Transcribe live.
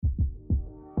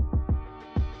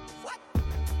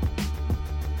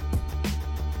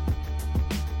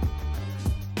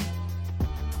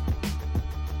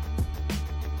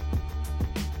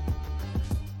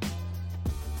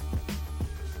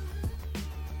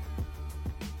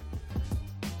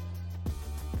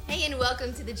and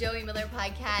welcome to the Joey Miller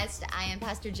Podcast. I am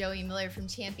Pastor Joey Miller from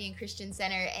Champion Christian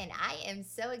Center, and I am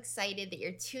so excited that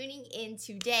you're tuning in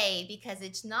today because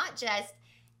it's not just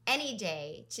any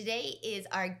day. Today is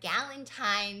our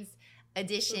Galentine's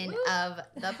edition of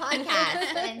the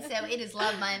podcast, and so it is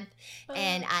Love Month,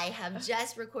 and I have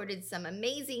just recorded some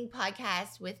amazing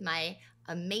podcasts with my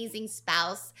amazing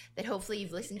spouse that hopefully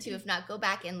you've listened to. If not, go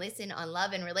back and listen on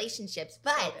love and relationships.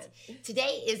 But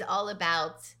today is all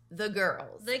about the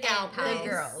girls. The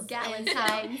girls.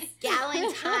 Galentines.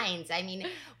 Galentines. I mean,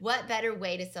 what better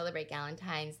way to celebrate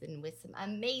Galentines than with some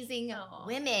amazing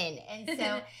women? And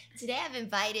so today I've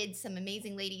invited some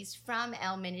amazing ladies from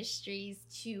L Ministries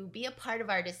to be a part of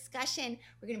our discussion.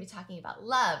 We're going to be talking about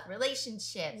love,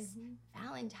 relationships,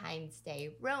 Valentine's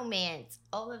Day, romance,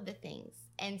 all of the things.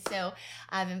 And so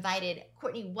I've invited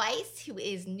Courtney Weiss, who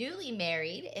is newly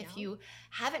married. If you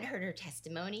haven't heard her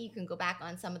testimony, you can go back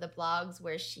on some of the blogs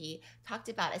where she talked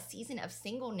about a season of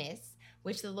singleness,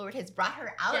 which the Lord has brought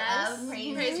her out of.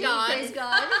 Praise God. Praise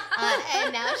God.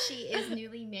 And now she is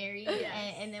newly married.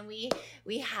 And then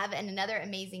we have another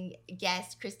amazing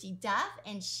guest, Christy Duff,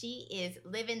 and she is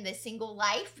living the single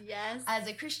life as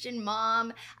a Christian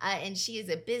mom, and she is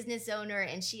a business owner,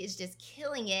 and she is just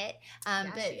killing it.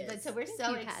 But so we're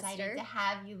so excited to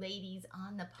have you ladies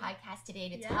on the podcast today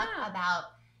to talk about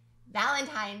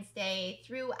Valentine's Day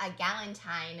through a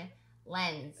Galentine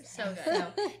lens. So good.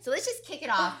 So let's just kick it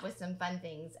off with some fun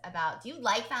things about, do you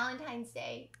like Valentine's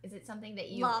Day? Is it something that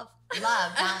you love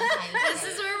Valentine's Day? This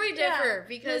is where we differ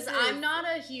because I'm not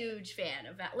a huge fan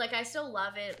of that. Like, I still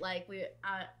love it. Like, we,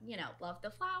 love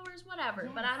the flowers, whatever,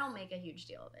 but I don't make a huge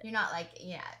deal of it. You're not like,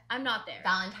 I'm not there.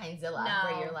 Valentinezilla,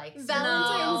 where you're like,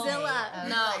 Valentinezilla.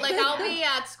 No, like, I'll be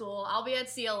at school. I'll be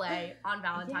at CLA on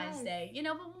Valentine's Day,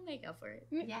 but we'll make up for it.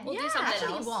 We'll do something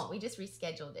Actually, else. you won't. We just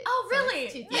rescheduled it. Oh, really?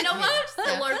 So you know what?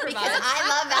 The Lord provides. Because I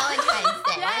love Valentine's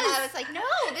Day. And I was like, no,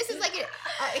 this is like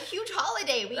a huge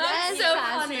holiday. We got so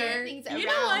funny. Things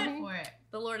around for it.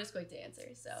 The Lord is quick to answer,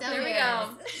 so there we go.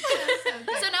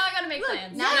 So now I gotta make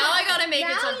plans. Now I gotta make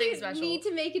it something special. You need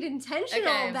to make it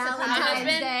intentional.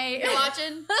 Valentine's Day. You're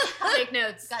watching? Take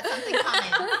notes. Got something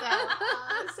coming.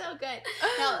 So good.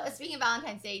 Now, speaking of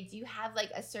Valentine's Day, do you have like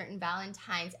a certain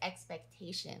Valentine's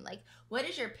expectation? Like, what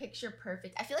is your picture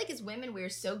perfect? I feel like as women, we're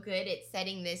so good at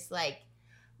setting this like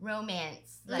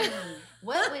romance. Like,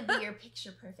 what would be your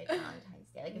picture perfect Valentine's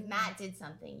Day? Like, if Matt did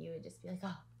something, you would just be like,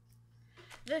 oh.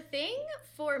 The thing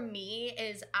for me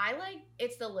is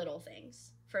it's the little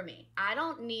things for me. I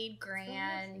don't need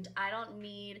grand.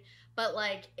 But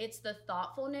like, it's the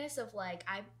thoughtfulness of like,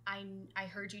 I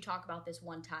heard you talk about this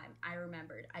one time. I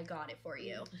remembered. I got it for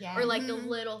you. Yes. Or like the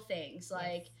little things,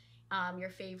 like your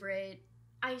favorite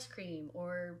ice cream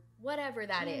or whatever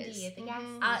that is. At the gas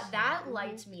station. That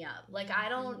lights me up. Like, I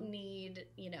don't need,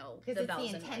 the bells and whistles. Because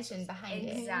it's the intention behind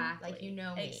it. Exactly. Like, you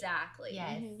know me. Exactly.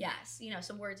 Yes. Yes.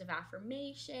 Some words of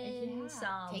affirmation.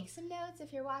 Take some notes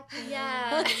if you're watching.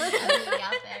 Yeah.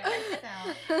 Out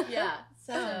there.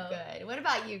 So good. What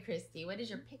about you, Christy? What is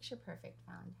your picture perfect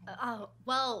Valentine's?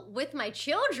 Well, with my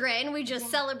children, we just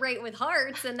celebrate with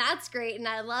hearts, and that's great, and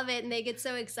I love it, and they get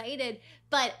so excited.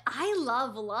 But I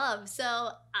love love, so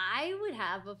I would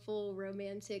have a full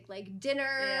romantic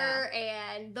dinner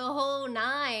and the whole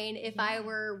nine if I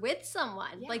were with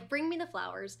someone. Like, bring me the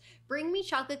flowers, bring me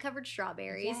chocolate covered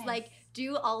strawberries,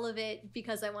 do all of it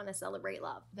because I want to celebrate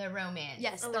love. The romance.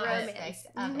 Yes, the romance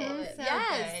of it. So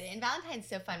good. And Valentine's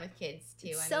so fun with kids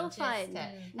too. Fun.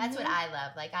 That's what I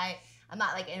love. Like, I'm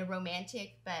not like a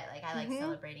romantic, but like I like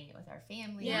celebrating it with our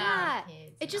family. Yeah, and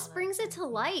kids it just brings it to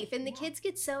life, and the kids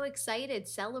get so excited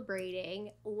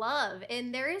celebrating love,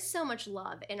 and there is so much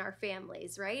love in our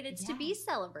families, right? It's to be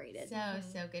celebrated.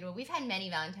 So good. Well, we've had many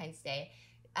Valentine's Day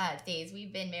days.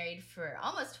 We've been married for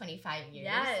almost 25 years.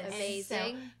 Yes,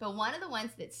 amazing. But one of the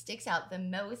ones that sticks out the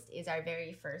most is our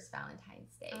very first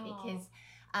Valentine's Day because.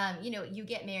 You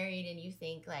get married and you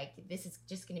think like this is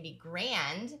just going to be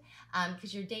grand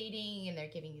because you're dating and they're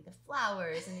giving you the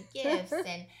flowers and the gifts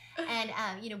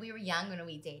and we were young when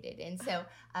we dated, and so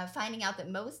finding out that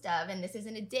and this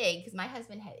isn't a dig because my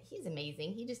husband he's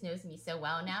amazing, he just knows me so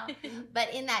well now,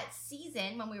 but in that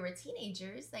season when we were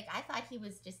teenagers, like I thought he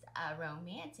was just a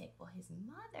romantic. Well, his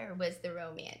mother was the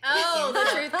romantic. Oh,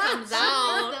 the truth comes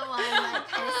out. She was the one that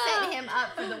kind of set him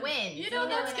up for the win.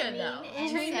 That's good though.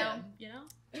 And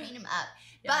train him up.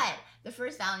 But the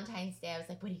first Valentine's Day, I was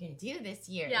like, what are you going to do this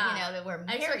year? That we're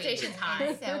married. Expectations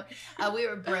high. So we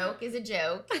were broke as a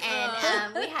joke,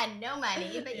 and we had no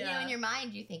money. But, in your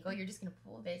mind, you think, oh, you're just going to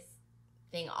pull this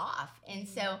thing off. And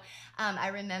so I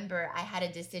remember I had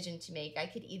a decision to make. I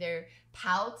could either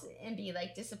pout and be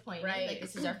like disappointed, like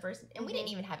this is our first, and we didn't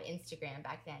even have Instagram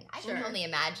back then. I can only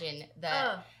imagine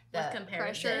the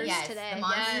pressures today. The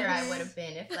monster I would have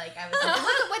been if like I was like,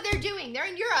 look at what they're doing. They're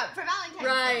in Europe for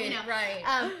Valentine's Day. You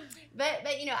know?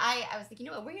 But you know, I was like, you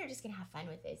know what, we're just gonna have fun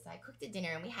with this. So I cooked a dinner,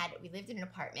 and we lived in an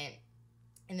apartment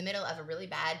in the middle of a really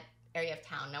bad area of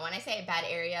town. Now, when I say a bad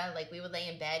area, like we would lay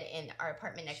in bed, and our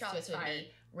apartment next to us would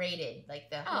be raided. Like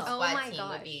the whole SWAT team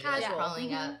would be like,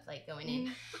 crawling up, like going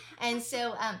in. And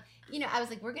so, you know, I was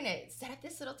like, we're gonna set up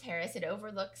this little terrace. It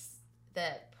overlooks the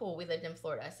pool. We lived in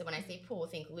Florida, so when I say pool,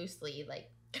 think loosely like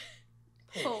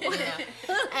pool. You know?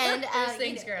 And I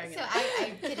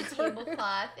did a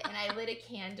tablecloth, and I lit a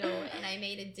candle, and I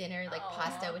made a dinner like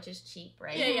pasta, which is cheap,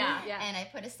 right? And I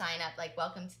put a sign up like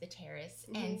 "Welcome to the Terrace,"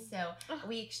 and so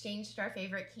we exchanged our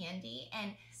favorite candy.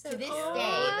 And to this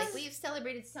day, like we've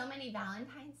celebrated so many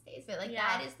Valentine's Days, but like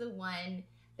that is the one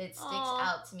that sticks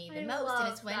out to me the most, and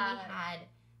it's when we had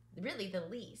really the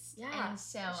least. And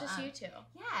so it's just you two.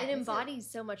 It embodies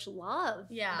so much love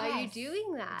by you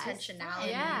doing that.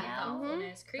 Intentionality,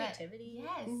 thoughtfulness, creativity.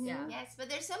 Yes, but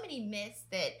there's so many myths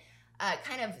that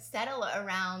kind of settle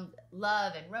around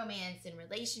love and romance and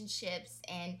relationships,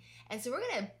 and so we're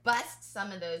gonna bust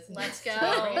some of those myths. Let's go.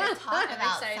 We're gonna talk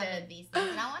about some of these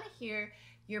things, and I want to hear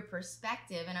your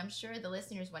perspective, and I'm sure the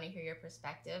listeners want to hear your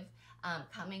perspective,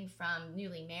 coming from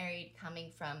newly married,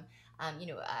 coming from you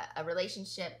know, a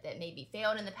relationship that maybe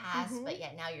failed in the past, but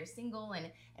yet now you're single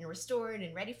and restored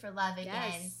and ready for love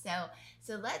again.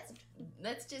 So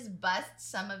let's just bust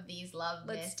some of these love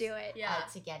myths. Do it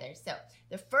together. So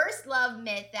the first love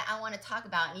myth that I want to talk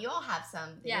about, and you all have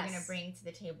some that you're going to bring to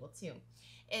the table too,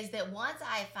 is that once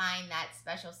I find that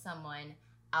special someone,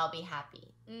 I'll be happy.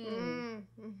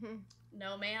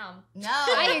 No, ma'am. No.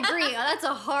 I agree. That's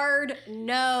a hard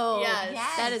no.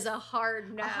 Yes. That is a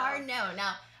hard no. A hard no.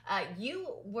 Now, you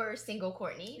were single,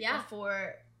 Courtney,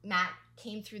 before Matt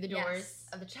came through the doors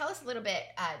of the. Tell us a little bit,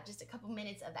 just a couple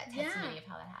minutes of that testimony of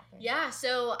how that happened. Yeah.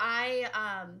 So I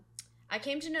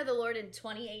came to know the Lord in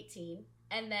 2018,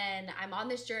 and then I'm on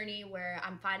this journey where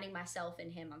I'm finding myself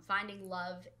in Him. I'm finding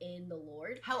love in the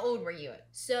Lord. How old were you at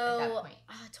that point?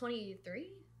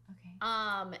 23.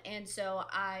 Okay. And so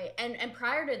and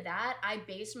prior to that, I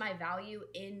based my value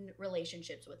in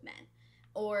relationships with men,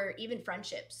 or even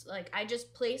friendships. Like I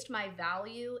just placed my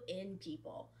value in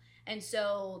people. And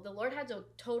so the Lord had to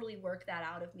totally work that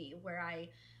out of me, where I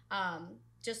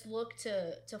just look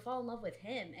to fall in love with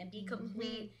Him and be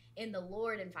complete in the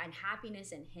Lord and find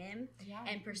happiness in Him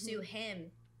and pursue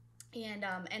Him.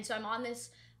 And so I'm on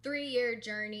this 3-year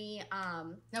journey.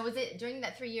 Now, was it during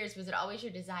that 3 years, was it always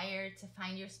your desire to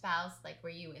find your spouse? Like, were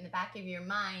you in the back of your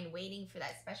mind waiting for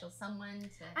that special someone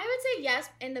to? I would say yes,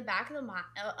 in the back of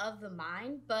the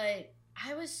mind, but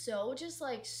I was so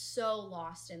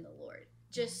lost in the Lord.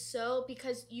 Just so,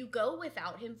 because you go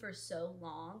without Him for so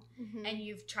long, and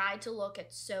you've tried to look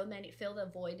at fill the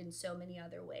void in so many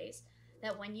other ways,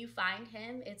 that when you find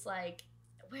Him, it's like,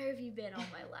 where have you been all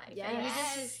my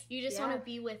life? You just want to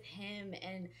be with Him.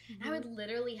 And I would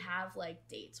literally have like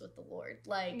dates with the Lord.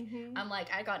 Like I'm like,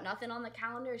 I got nothing on the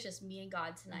calendar. It's just me and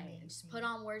God tonight. And just put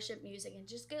on worship music and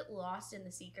just get lost in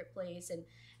the secret place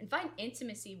and find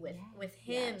intimacy with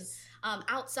Him.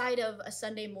 Outside of a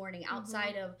Sunday morning,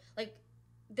 outside of like,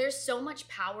 there's so much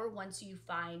power once you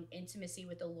find intimacy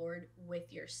with the Lord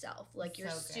with yourself. Like you're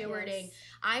stewarding.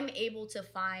 I'm able to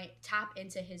tap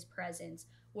into His presence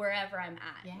wherever I'm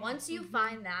at. Once you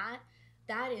find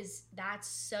that's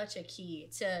such a key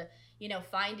to, you know,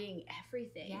 finding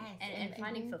everything and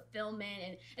finding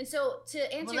fulfillment. And so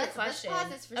to answer your question. Let's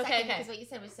pause this for a second, because what you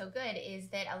said was so good, is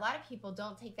that a lot of people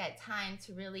don't take that time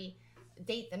to really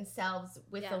date themselves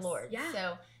with the Lord.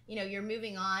 So, you know, you're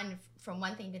moving on from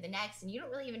one thing to the next, and you don't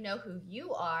really even know who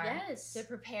you are to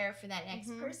prepare for that next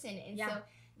person. And so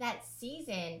that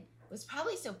season was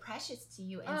probably so precious to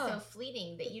you and so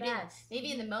fleeting that you didn't,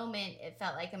 maybe in the moment it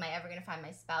felt like, am I ever going to find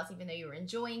my spouse, even though you were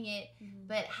enjoying it,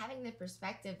 but having the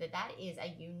perspective that is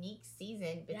a unique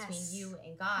season between you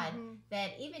and God,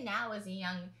 that even now as a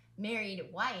young married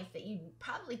wife, that you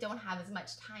probably don't have as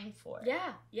much time for.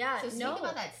 So speak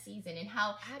about that season and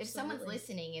how, if someone's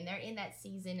listening and they're in that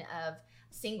season of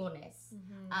singleness,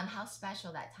 how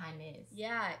special that time is.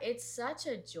 It's such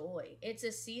a joy. It's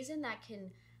a season that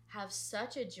can have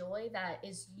such a joy that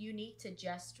is unique to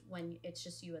just when it's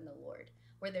just you and the Lord,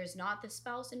 where there's not the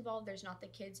spouse involved, there's not the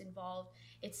kids involved.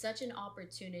 It's such an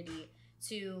opportunity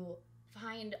to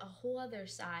find a whole other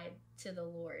side to the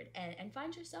Lord and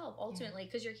find yourself ultimately,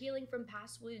 because you're healing from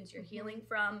past wounds, you're healing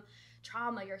from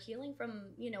trauma, you're healing from,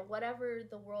 whatever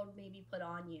the world maybe put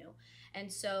on you.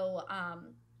 And so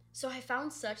so I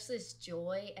found such this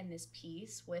joy and this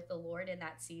peace with the Lord in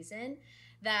that season,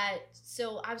 that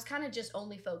so I was kind of just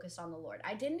only focused on the Lord.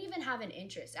 I didn't even have an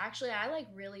interest. Actually, I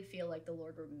really feel like the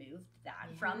Lord removed that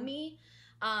from me,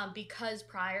 because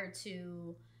prior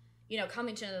to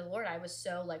coming to know the Lord, I was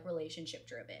so relationship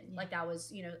driven. Like that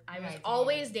was, I was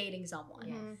always dating someone.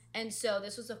 Yes. And so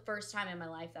this was the first time in my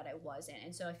life that I wasn't.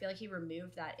 And so I feel like he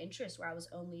removed that interest where I was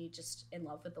only just in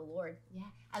love with the Lord. Yeah.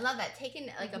 I love that. Taking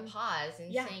a pause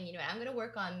and saying, I'm going to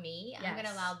work on me. I'm going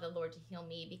to allow the Lord to heal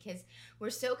me, because we're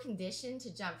so conditioned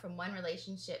to jump from one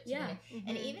relationship to the next.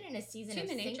 And even in a season of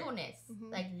singleness,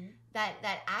 like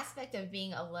that aspect of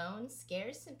being alone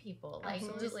scares some people. Like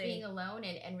just being alone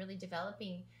and really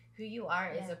developing who you are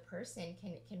as a person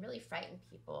can really frighten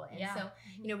people. And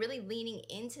so, really leaning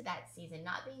into that season,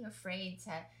 not being afraid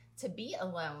to be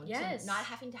alone, to not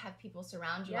having to have people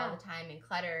surround you all the time and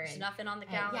clutter. There's nothing on the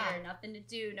calendar, nothing to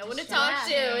do, no one to talk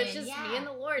to. It's just me and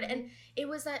the Lord. And it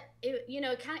was that, he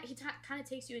kind of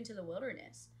takes you into the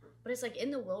wilderness. But it's like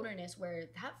in the wilderness where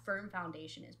that firm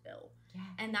foundation is built. Yeah.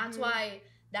 And that's why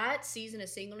that season of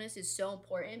singleness is so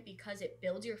important, because it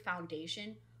builds your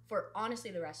foundation for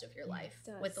honestly the rest of your life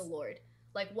with the Lord.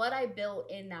 Like what I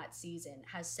built in that season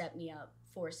has set me up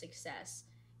for success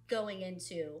going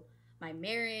into my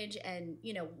marriage, and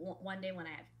one day when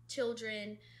I have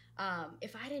children.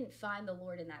 If I didn't find the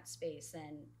Lord in that space,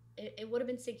 then it would have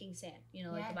been sinking sand,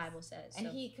 like the Bible says. And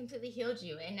he completely healed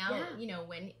you. And now,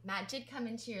 when Matt did come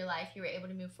into your life, you were able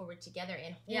to move forward together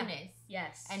in wholeness.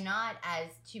 Yes. And not as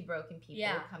two broken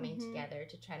people coming together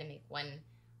to try to make one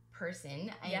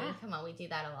person. I mean, come on, we do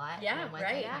that a lot. Yeah, and once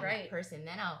I find that person,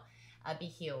 then I'll be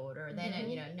healed. Or then,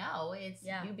 no, it's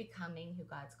you becoming who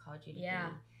God's called you to be.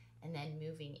 And then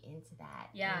moving into that.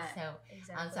 Yeah. And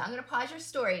so, so I'm going to pause your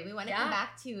story. We want to come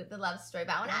back to the love story,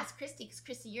 but I want to ask Christy, because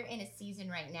Christy, you're in a season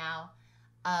right now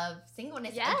of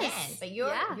singleness again, but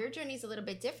your journey is a little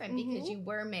bit different because you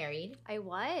were married. I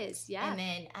was, and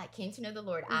then came to know the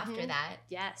Lord after that.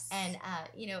 Yes. And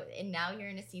and now you're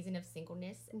in a season of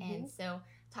singleness, and so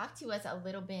talk to us a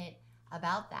little bit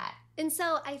about that. And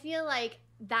so I feel like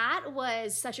that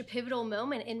was such a pivotal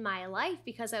moment in my life,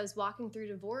 because I was walking through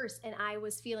divorce and I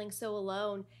was feeling so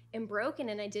alone and broken,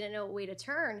 and I didn't know what way to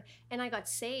turn. And I got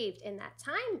saved in that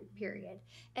time period.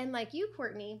 And like you,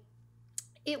 Courtney,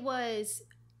 it was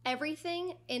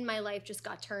everything in my life just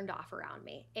got turned off around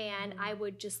me. And I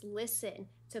would just listen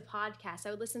to podcasts.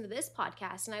 I would listen to this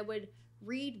podcast, and I would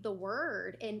read the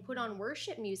word and put on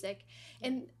worship music.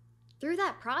 And through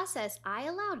that process, I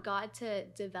allowed God to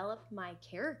develop my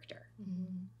character.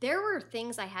 There were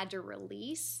things I had to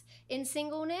release in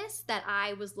singleness that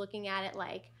I was looking at it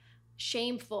like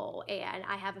shameful, and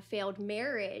I have a failed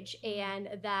marriage, and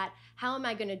that how am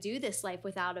I going to do this life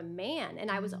without a man?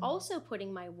 And I was also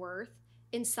putting my worth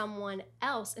in someone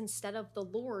else instead of the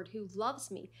Lord, who loves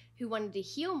me, who wanted to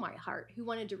heal my heart, who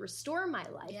wanted to restore my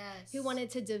life, who wanted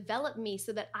to develop me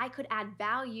so that I could add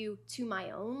value to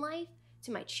my own life,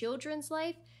 to my children's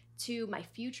life, to my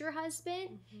future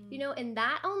husband, and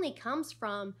that only comes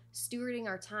from stewarding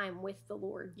our time with the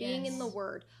Lord, being in the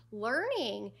Word,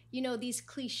 learning, these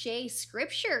cliche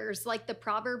scriptures like the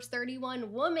Proverbs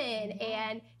 31 woman,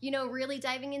 and, really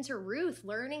diving into Ruth,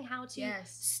 learning how to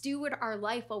steward our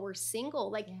life while we're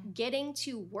single, getting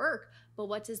to work. But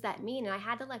what does that mean? And I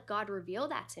had to let God reveal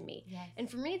that to me. And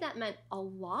for me, that meant a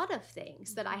lot of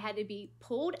things that I had to be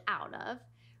pulled out of,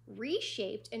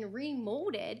 reshaped and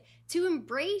remolded to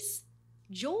embrace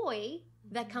joy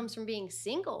that comes from being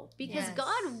single, because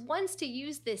God wants to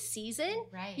use this season,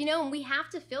 and we have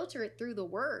to filter it through the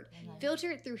word,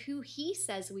 filter it through who he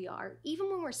says we are, even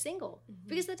when we're single,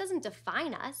 because that doesn't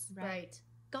define us.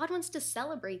 God wants to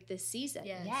celebrate this season.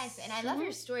 Yes, and I love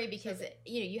your story because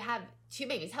you have two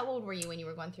babies. How old were you when you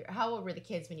were going through? How old were the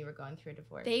kids when you were going through a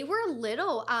divorce? They were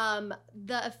little.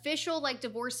 The official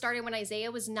divorce started when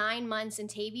Isaiah was 9 months and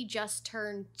Tavy just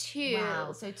turned 2.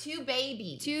 Wow, so two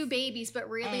babies, but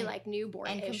really newborn,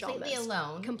 and completely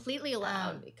alone, completely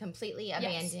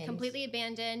abandoned, completely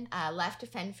abandoned, left to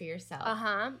fend for yourself.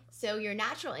 So your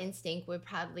natural instinct would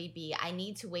probably be, I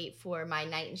need to wait for my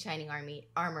knight in shining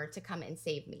armor to come and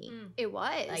save me. It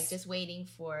was just waiting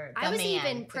for. I was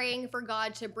even praying for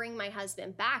God to bring my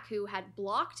husband back, who had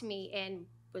blocked me and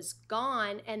was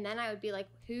gone, and then I would be like,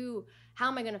 how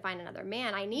am I going to find another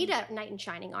man? I need a knight in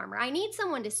shining armor. I need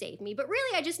someone to save me, but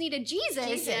really I just needed Jesus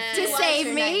to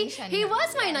save me. He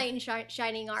was my knight in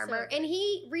shining armor, and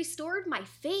he restored my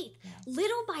faith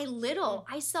little by little.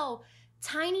 I saw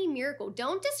tiny miracle.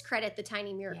 Don't discredit the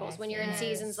tiny miracles when you're in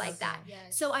seasons like that.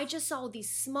 Yes. So I just saw these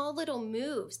small little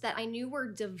moves that I knew were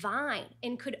divine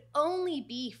and could only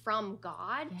be from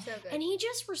God. So good. And he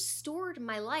just restored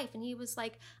my life. And he was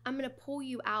like, I'm going to pull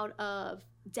you out of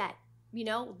debt. You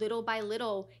know, little by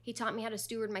little, he taught me how to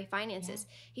steward my finances.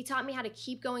 Yeah. He taught me how to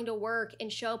keep going to work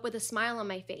and show up with a smile on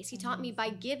my face. He taught me by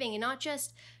giving, and not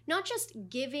just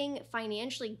giving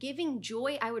financially, giving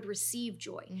joy. I would receive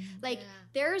joy. Like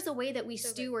there is a way that we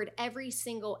steward every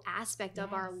single aspect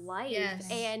of our life.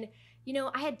 And you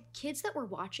know, I had kids that were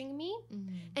watching me,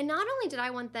 and not only did I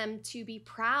want them to be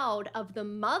proud of the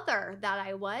mother that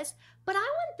I was, but I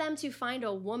want them to find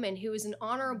a woman who is an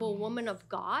honorable woman of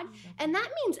God. And that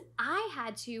means I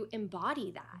had to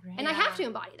embody that. And I have to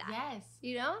embody that. Yes.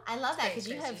 You know? I love that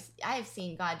because I have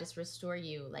seen God just restore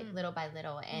you like little by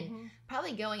little. And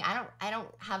probably I don't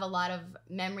have a lot of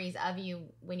memories of you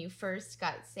when you first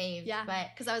got saved. Yeah, but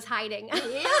because I was hiding.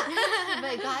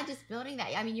 But God just building that.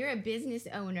 I mean, you're a business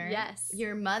owner. Yes.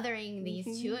 You're mothering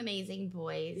these two amazing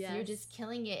boys. Yes. You're just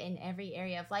killing it in every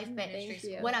area of life. But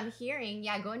what I'm hearing,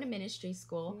 going to ministry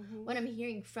school, what I'm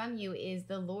hearing from you is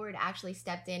the Lord actually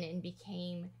stepped in and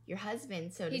became your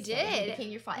husband, so to say. He did. He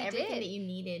became your father. Everything that you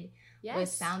needed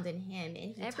was found in him,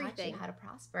 and he taught you how to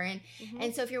prosper.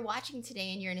 And so if you're watching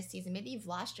today and you're in a season, maybe you've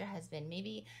lost your husband,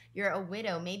 maybe you're a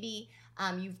widow, maybe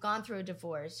you've gone through a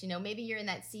divorce, you know, maybe you're in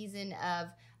that season of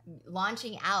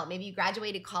launching out, maybe you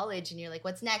graduated college and you're like,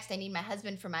 what's next? I need my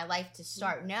husband for my life to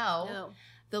start. No.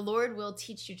 The Lord will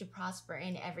teach you to prosper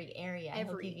in every area.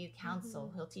 He'll give you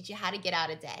counsel. He'll teach you how to get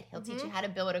out of debt. He'll teach you how to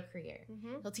build a career.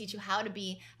 He'll teach you how to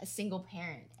be a single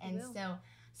parent. And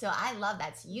so I love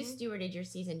that. So you stewarded your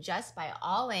season just by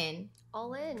all in.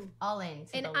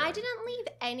 And I didn't leave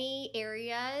any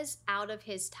areas out of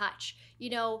his touch. You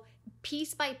know,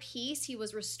 piece by piece, he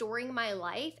was restoring my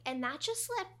life. And that just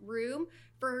left room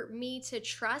for me to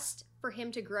trust for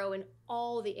him to grow in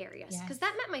all the areas. Because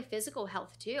that meant my physical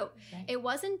health too. Right. It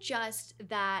wasn't just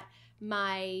that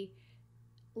my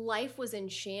life was in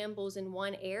shambles in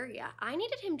one area. I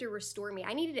needed him to restore me.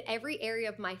 I needed every area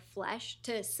of my flesh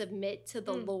to submit to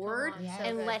the Lord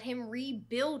and let him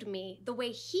rebuild me the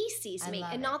way he sees me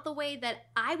and not the way that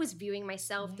I was viewing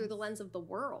myself through the lens of the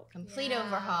world. Complete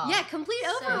overhaul. Yeah, complete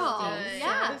overhaul.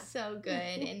 Yeah. So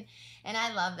good. And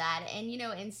I love that. And, you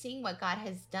know, and seeing what God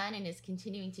has done and is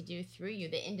continuing to do through you,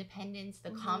 the independence,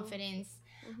 the confidence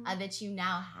that you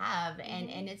now have.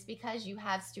 And it's because you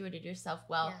have stewarded yourself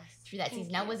well through that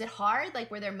season. Now, was it hard?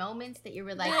 Like, were there moments that you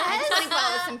were like, I just want to go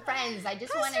out with some friends. I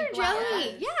just want to go out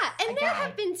with and there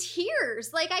have been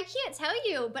tears. Like, I can't tell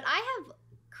you, but I have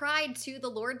cried to the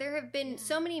Lord. There have been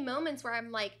so many moments where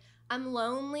I'm like, I'm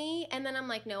lonely, and then I'm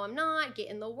like, no, I'm not. Get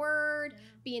in the Word,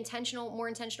 be intentional, more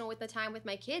intentional with the time with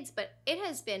my kids. But it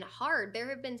has been hard. There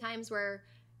have been times where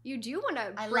you do want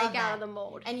to break out of the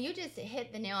mold. And you just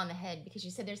hit the nail on the head because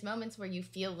you said there's moments where you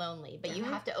feel lonely, but you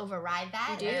have to override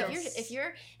that. You do. If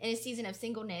you're in a season of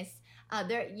singleness,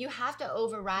 you have to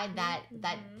override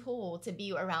that pull to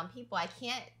be around people. I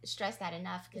can't stress that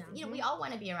enough because you know we all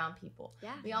want to be around people.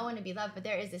 Yeah. We all want to be loved, but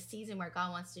there is a season where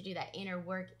God wants to do that inner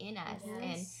work in us,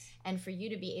 and for you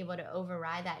to be able to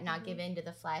override that, and not give in to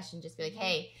the flesh, and just be like,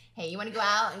 hey, you want to go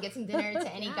out and get some dinner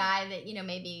to any guy that you know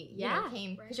maybe you know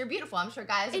came because you're beautiful. I'm sure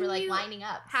guys were like lining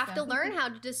up. Have to learn how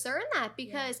to discern that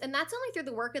because, and that's only through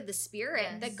the work of the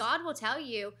Spirit that God will tell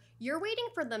you. You're waiting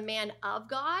for the man of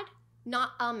God.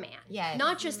 Not a man. Yes.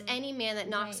 Not just any man that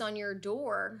knocks on your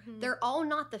door. They're all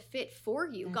not the fit for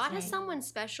you. That's God has someone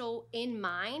special in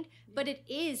mind, but it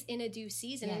is in a due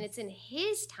season and it's in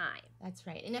his time. That's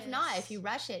right. And if not, if you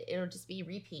rush it, it'll just be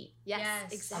repeat.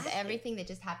 Yes, exactly. Of everything that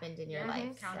just happened in your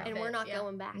life. And we're not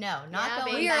going back. No, not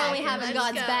going back. We are only having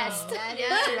God's best. That is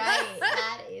right.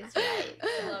 That is right.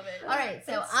 I love it. All right.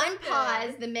 So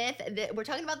unpause the myth. We're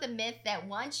talking about the myth that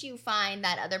once you find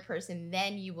that other person,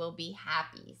 then you will be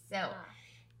happy. So,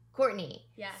 Courtney.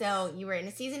 Yes. So you were in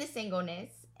a season of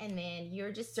singleness. And then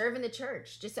you're just serving the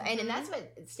church. And that's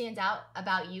what stands out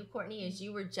about you, Courtney, is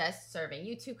you were just serving.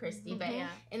 You too, Christy. But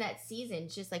in that season,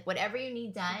 just like whatever you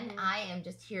need done, I am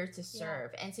just here to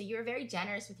serve. And so you were very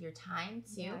generous with your time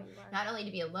too. Not only to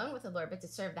be alone with the Lord, but to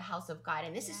serve the house of God.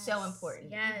 And this is so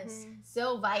important.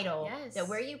 So vital that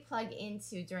where you plug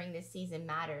into during this season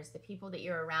matters. The people that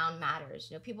you're around matters.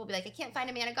 You know, people will be like, I can't find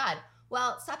a man of God.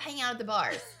 Well, stop hanging out at the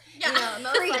bars. You know,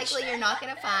 most likely you're not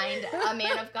going to find a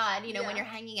man of God, you know, when you're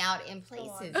hanging out in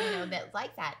places, you know, that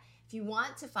like that. If you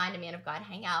want to find a man of God,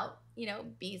 hang out, you know,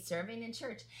 be serving in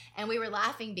church. And we were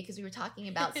laughing because we were talking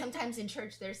about sometimes in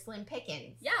church there's slim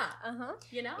pickings.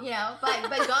 You know,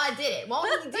 but God did it.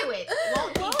 Won't he do it?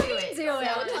 Won't he do it? So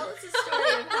tell us a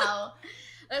story of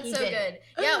That's He so did good. it.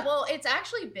 Yeah, well, it's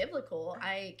actually biblical.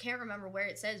 I can't remember where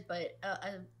it says, but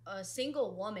a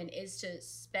single woman is to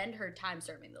spend her time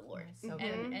serving the Lord So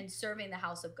and serving the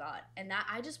house of God. And that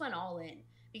I just went all in.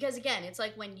 Because again, it's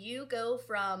like when you go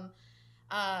from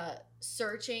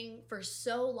searching for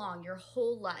so long, your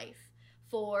whole life,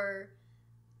 for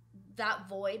that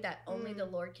void that only the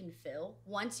Lord can fill,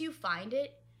 once you find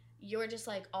it, you're just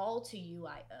like, all to you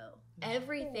I owe.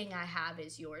 Everything I have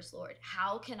is yours, Lord.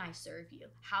 How can I serve you?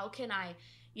 How can I,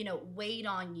 wait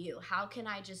on you? How can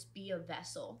I just be a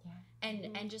vessel?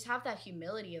 And just have that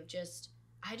humility of just,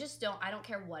 I don't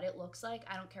care what it looks like.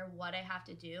 I don't care what I have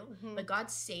to do. But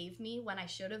God saved me when I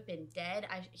should have been dead.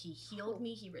 He healed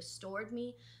me. He restored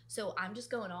me. So I'm just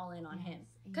going all in on him.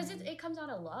 Because it comes out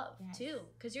of love, too.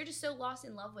 Because you're just so lost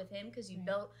in love with him because you've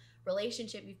built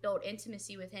relationship. You've built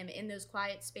intimacy with him in those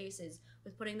quiet spaces,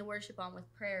 with putting the worship on,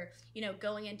 with prayer,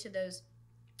 going into those.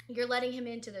 You're letting him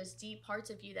into those deep parts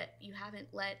of you that you haven't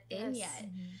let in yet.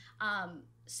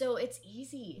 So it's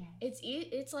easy.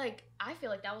 It's like, I feel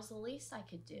like that was the least I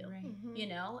could do,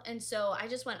 And so I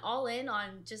just went all in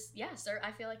on just, sir.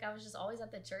 I feel like I was just always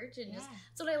at the church and just,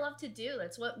 that's what I love to do.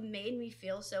 That's what made me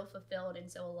feel so fulfilled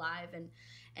and so alive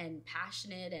and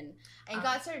passionate. And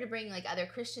God started to bring like other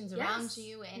Christians around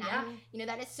you. And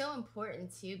that is so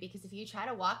important too, because if you try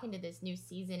to walk into this new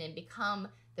season and become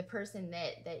the person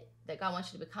that God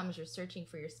wants you to become as you're searching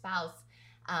for your spouse,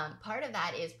 part of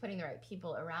that is putting the right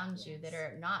people around you that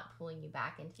are not pulling you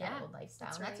back into that old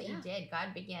lifestyle. And that's what you did.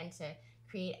 God began to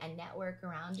create a network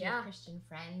around you of Christian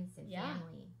friends and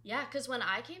family. Yeah, because when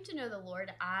I came to know the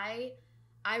Lord, I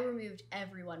removed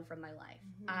everyone from my life.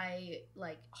 I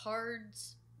hard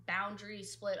boundaries,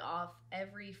 split off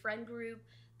every friend group.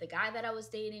 The guy that I was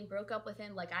dating, broke up with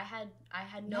him. I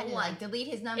had no one. Like delete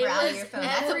his number out of your phone.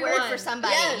 That's a word for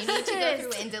somebody. You need to go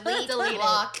through and delete,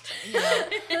 block,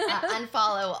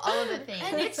 unfollow, all of the things.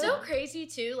 And it's so crazy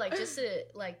too. Just a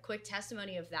quick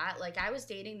testimony of that. I was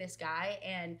dating this guy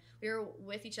and we were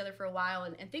with each other for a while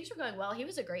and things were going well. He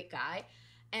was a great guy.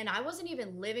 And I wasn't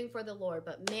even living for the Lord.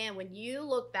 But man, when you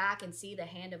look back and see the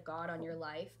hand of God on your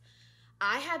life,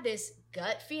 I had this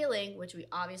gut feeling, which we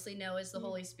obviously know is the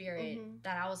Holy Spirit,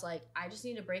 that I was like, I just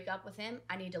need to break up with him.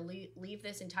 I need to leave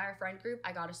this entire friend group.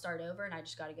 I got to start over and I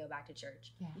just got to go back to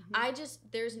church.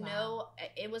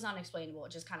 It was unexplainable.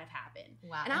 It just kind of happened.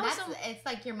 Wow. And it's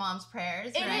like your mom's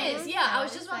prayers, right? It is, yeah. I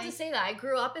was just about to say that. I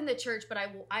grew up in the church, but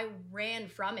I ran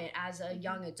from it as a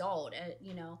young adult,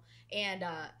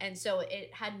 and so it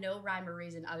had no rhyme or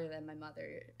reason other than my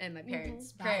mother and my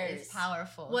parents' prayers. That is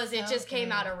powerful. It just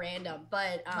came out of random,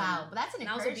 but wow. But that's an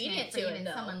encouragement for even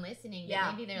it, someone listening.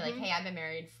 Yeah. Maybe they're like, hey, I've been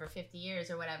married for 50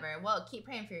 years or whatever. Well, keep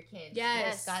praying for your kids.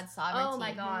 Yes. God's sovereignty. Oh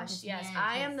my gosh. Yes.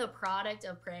 I am the product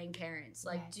of praying parents.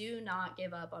 Do not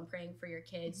give up on praying for your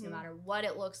kids, no matter what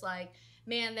it looks like.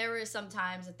 Man, there were some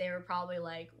times that they were probably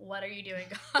like, what are you doing,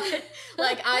 God?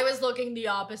 I was looking the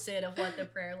opposite of what the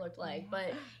prayer looked like.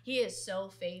 But he is so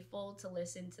faithful to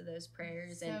listen to those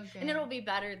prayers. And it'll be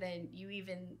better than you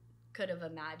even could have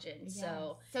imagined. Yes.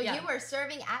 So you were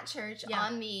serving at church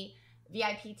on the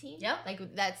VIP team?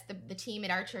 Yep. That's the team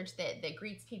at our church that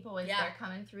greets people as they're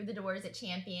coming through the doors at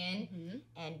Champion.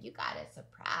 And you got a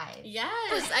surprise.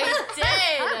 Yes,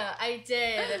 I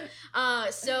did.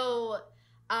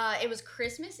 It was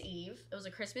Christmas Eve. It was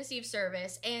a Christmas Eve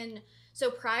service. And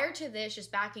so prior to this,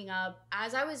 just backing up,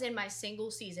 as I was in my single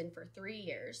season for 3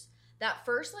 years, that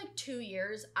first 2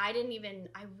 years, I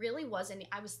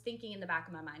was thinking in the back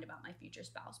of my mind about my future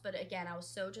spouse. But again, I was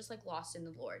so just lost in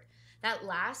the Lord. That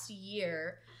last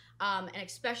year, and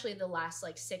especially the last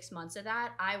 6 months of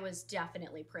that, I was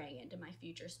definitely praying into my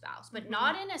future spouse. But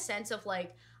not in a sense of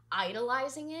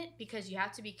idolizing it, because you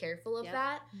have to be careful of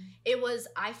that. It was,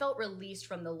 I felt released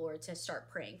from the Lord to start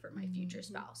praying for my future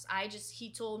spouse.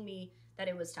 He told me that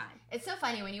it was time. It's so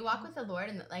funny when you walk with the Lord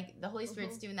and the Holy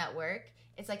Spirit's doing that work.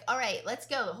 It's all right, let's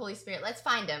go, Holy Spirit, let's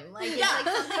find him. It's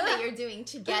something that you're doing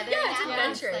together. It's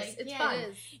adventurous. It's fun. It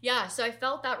is. Yeah, so I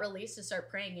felt that release to start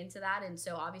praying into that, and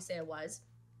so obviously I was.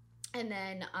 And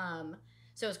then,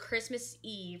 so it was Christmas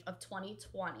Eve of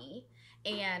 2020,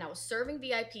 and I was serving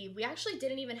VIP. We actually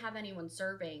didn't even have anyone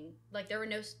serving. There were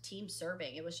no teams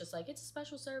serving. It was just it's a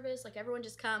special service. Everyone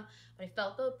just come. But I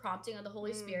felt the prompting of the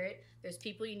Holy Spirit. There's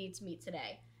people you need to meet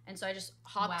today. And so I just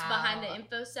hopped behind the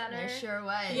info center. There sure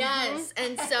was. Yes.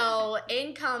 And so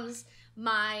in comes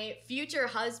my future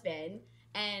husband,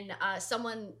 and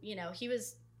someone, he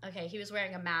was okay, he was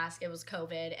wearing a mask. It was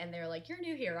COVID, and they were like, "You're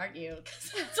new here, aren't you?"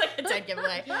 Because it's like a dead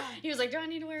giveaway. He was like, "Do I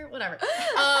need to wear it? Whatever."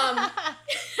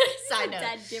 Side note.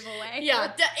 Dead giveaway.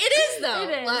 Yeah, it is though.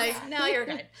 It is. Like, no, you're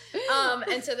good.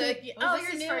 And so the was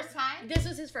this his first time? This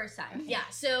was his first time. Yeah.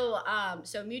 So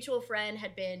so a mutual friend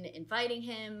had been inviting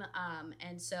him,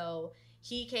 and so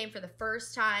he came for the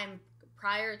first time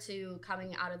prior to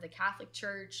coming out of the Catholic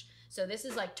Church. So this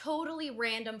is like totally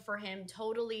random for him,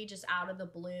 totally just out of the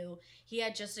blue. He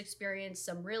had just experienced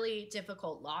some really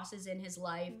difficult losses in his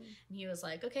life. And he was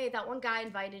like, okay, that one guy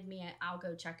invited me. I'll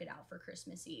go check it out for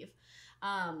Christmas Eve.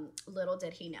 Little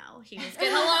did he know, he was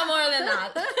getting a lot more than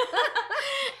that.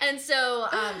 And so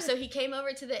so he came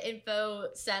over to the info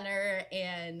center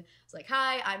and was like,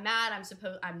 hi, I'm Matt.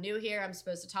 I'm new here. I'm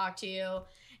supposed to talk to you.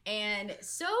 And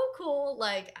so cool.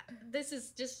 Like, this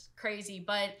is just crazy.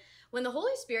 But when the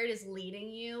Holy Spirit is leading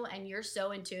you and you're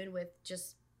so in tune with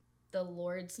just the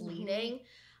Lord's leading,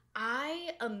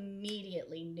 I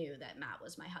immediately knew that Matt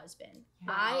was my husband.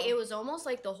 Wow. It was almost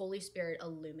like the Holy Spirit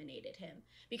illuminated him,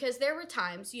 because there were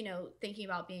times, you know, thinking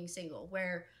about being single,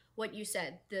 where what you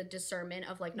said, the discernment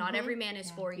of like, not every man is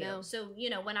for you. No. So, you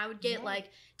know, when I would get like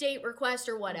date requests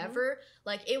or whatever,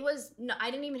 like it was, no,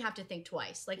 I didn't even have to think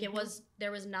twice. Like it was,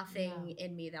 there was nothing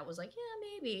in me that was like, yeah,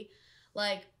 maybe.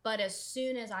 Like, but as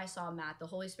soon as I saw Matt, the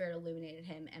Holy Spirit illuminated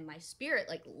him and my spirit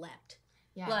like leapt.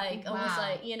 Yeah. Like, almost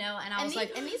like, you know, and I was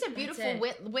like, and these are beautiful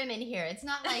women here. It's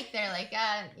not like they're like,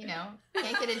 you know,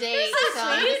 can't get a date, This is so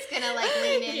I'm sweet. just gonna like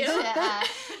lean Thank you.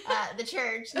 into the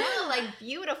church. No, like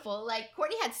beautiful. Like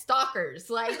Courtney had stalkers.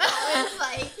 Like that was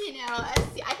like, you know,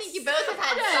 I think you both have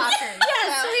had stalkers.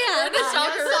 Yes, so, we have. The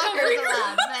stalker no stalkers recovery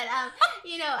allowed. But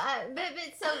you know, but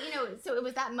so you know, so it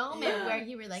was that moment where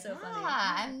you were like, So funny.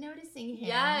 I'm noticing him.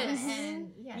 Yes.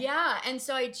 And yeah. And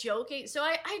so I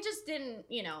just didn't,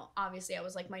 you know, obviously I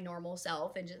was like my normal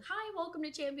self and just, hi, welcome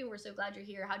to Champion. We're so glad you're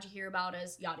here. How'd you hear about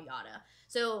us? Yada, yada.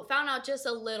 So found out just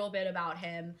a little bit about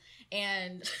him.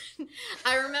 And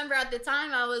I remember at the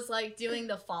time I was like doing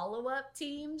the follow-up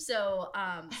team. So,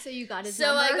 So you got his so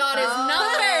number? I got his number.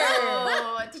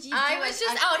 Oh, did you I do was a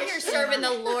just out here Christian serving the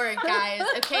one? Lord, guys.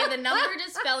 Okay, the number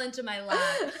just fell into my lap.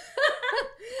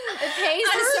 It pays to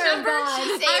I serve remember God. She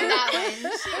saved that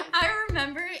one. I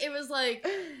remember it was like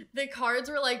the cards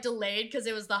were like delayed because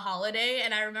it was the holiday,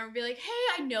 and I remember being like, "Hey,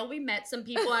 I know we met some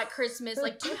people at Christmas.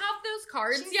 Like, do you have those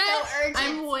cards She's yet?" so urgent.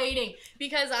 I'm waiting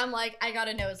because I'm like, I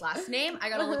gotta know his last name. I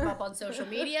gotta look him up on social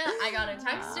media. I gotta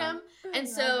text him. And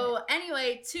so,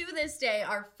 anyway, to this day,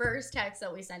 our first text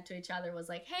that we sent to each other was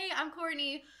like, "Hey, I'm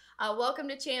Courtney. Welcome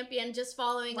to Champion. Just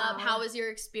following up. Wow. How was your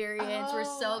experience? We're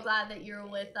Oh so my glad that you're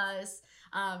with us."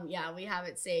 Yeah, we have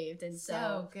it saved, and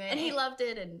So good. and he loved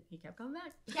it, and he kept coming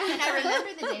back. Yeah, and I remember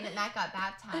the day that Matt got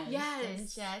baptized. Yes. And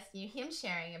just him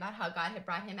sharing about how God had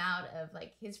brought him out of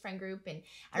like his friend group. And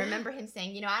I remember him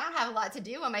saying, you know, I don't have a lot to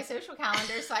do on my social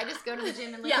calendar, so I just go to the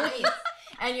gym and lift weights.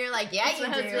 And you're like, yeah, That's you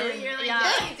what do. happened. You're like, Yeah.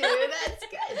 yeah, you do. That's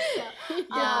good. So,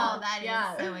 oh, that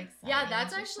is so exciting. Yeah,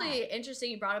 that's actually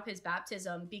interesting. You brought up his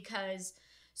baptism because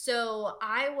so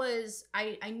I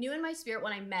knew in my spirit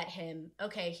when I met him,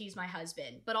 okay, he's my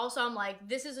husband. But also I'm like,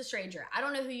 this is a stranger. I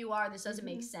don't know who you are. This doesn't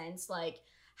make sense. Like,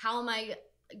 how am I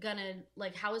gonna,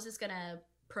 like, how is this gonna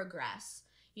progress?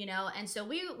 You know? And so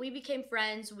we became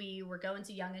friends. We were going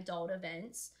to young adult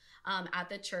events at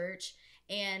the church.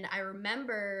 And I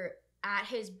remember at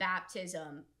his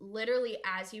baptism, literally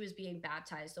as he was being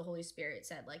baptized, the Holy Spirit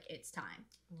said, like, it's time.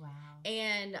 Wow.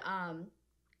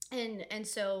 And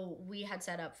so we had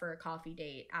set up for a coffee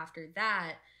date after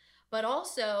that. But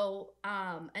also,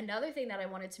 another thing that I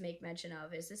wanted to make mention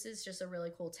of is this is just a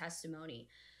really cool testimony.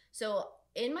 So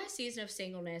in my season of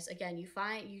singleness, again,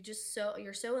 you're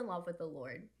so in love with the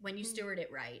Lord when you steward it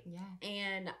right. Yeah.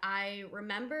 And I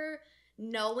remember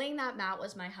knowing that Matt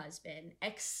was my husband,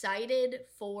 excited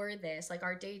for this, like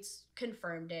our dates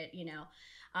confirmed it, you know.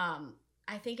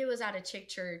 I think it was at a chick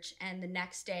church, and the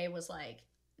next day was like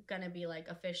gonna be like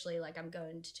officially like I'm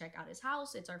going to check out his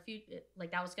house. It's our future,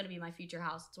 like that was gonna be my future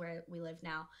house. It's where we live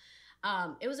now.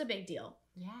 It was a big deal.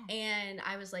 Yeah. And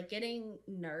I was like getting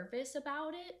nervous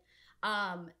about it.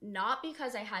 Not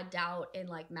because I had doubt in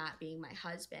like Matt being my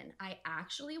husband. I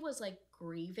actually was like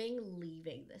grieving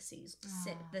leaving the season,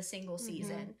 the single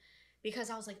season, because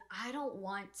I was like, I don't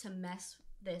want to mess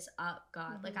this up,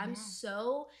 God. Like I'm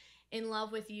so in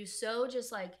love with you, so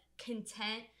just like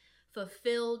content,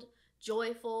 fulfilled,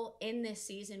 joyful in this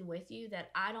season with you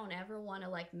that I don't ever want to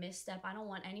like misstep. I don't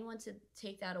want anyone to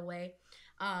take that away.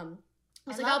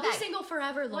 I was like, I'll be single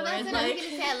forever, Lord. Well, that's what I was going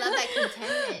to say. I love that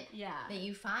contentment that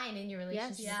you find in your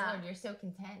relationship with Yes. Lord. You're so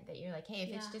content that you're like, hey,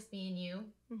 if it's just me and you,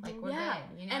 like, we're Yeah.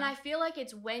 good. You know? And I feel like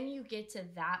it's when you get to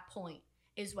that point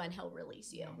is when he'll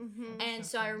release you. And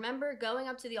so I remember going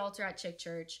up to the altar at Chick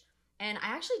Church, and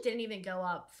I actually didn't even go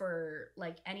up for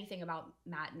like anything about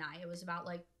Matt and I. It was about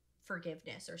like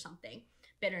forgiveness or something,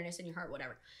 bitterness in your heart,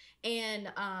 whatever. And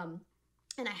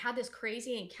I had this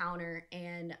crazy encounter,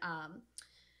 and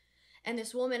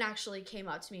this woman actually came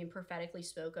up to me and prophetically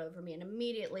spoke over me, and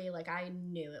immediately, like, I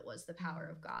knew it was the power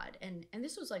of God. And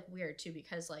this was like weird too,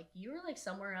 because like you were like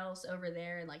somewhere else over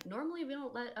there, and like normally we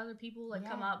don't let other people like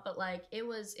come up, but like it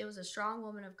was a strong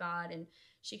woman of God, and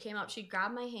she came up, she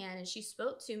grabbed my hand, and she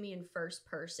spoke to me in first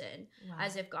person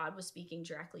as if God was speaking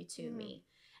directly to me.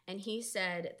 And he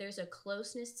said, there's a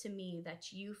closeness to me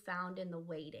that you found in the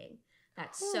waiting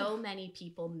that so many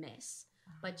people miss,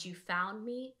 but you found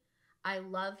me. I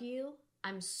love you.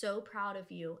 I'm so proud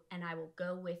of you, and I will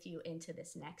go with you into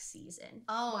this next season.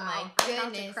 Oh my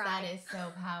goodness, that is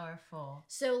so powerful.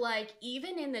 So like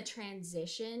even in the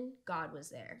transition, God was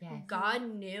there. Yes.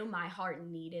 God knew my heart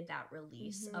needed that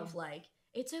release of like,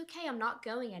 it's okay, I'm not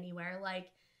going anywhere. Like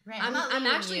I'm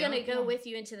actually going to go with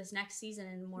you into this next season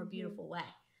in a more beautiful way.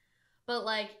 But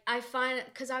like I find,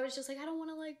 because I was just like, I don't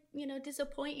want to like, you know,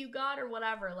 disappoint you, God, or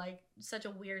whatever. Like such a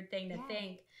weird thing to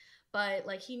think. But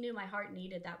like he knew my heart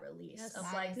needed that release of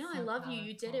like, no, I love you.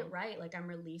 You did it right. Like I'm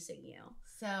releasing you.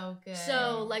 So good.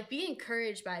 So like be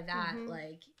encouraged by that.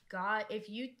 Like God, if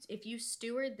you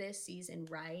steward this season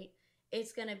right,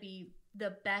 it's gonna be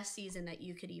the best season that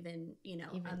you could even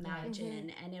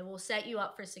imagine, and it will set you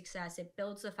up for success. It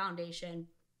builds the foundation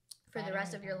for the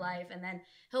rest of your life, and then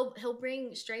he'll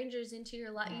bring strangers into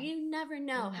your life. You never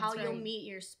know how you'll meet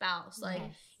your spouse. Like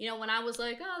you know, when I was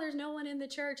like, oh, there's no one in the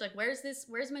church, like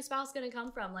where's my spouse gonna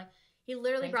come from? Like he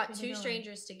literally brought two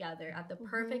strangers together at the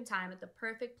perfect time, at the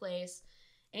perfect place,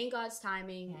 in God's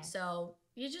timing. So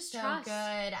you just trust. So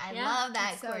good. I love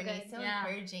that, Courtney. So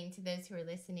encouraging to those who are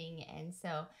listening. And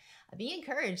so be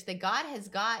encouraged that God has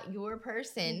got your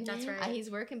person. That's right. He's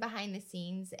working behind the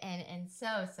scenes, and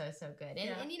so good.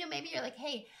 And you know, maybe you're like,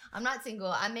 hey, I'm not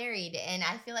single, I'm married, and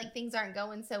I feel like things aren't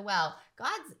going so well.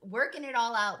 God's working it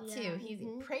all out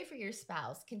too. Pray for your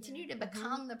spouse. Continue to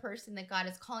become the person that God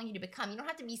is calling you to become. You don't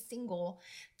have to be single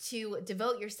to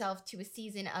devote yourself to a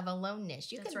season of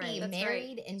aloneness. You can be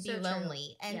married and be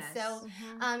lonely. And so,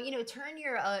 you know, turn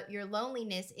your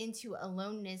loneliness into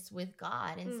aloneness with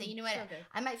God, and say, you know what,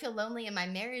 I might feel lonely in my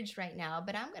marriage right now,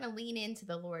 but I'm going to lean into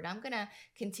the Lord. I'm going to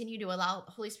continue to allow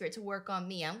the Holy Spirit to work on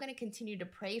me. I'm going to continue to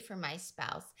pray for my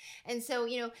spouse. And so,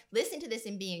 you know, listen to this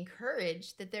and be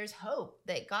encouraged that there's hope,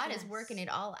 that God is working it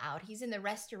all out. He's in the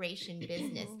restoration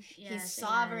business. He's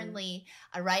sovereignly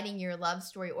writing your love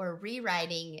story or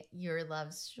rewriting your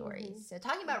love story. So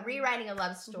talking about rewriting a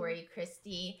love story,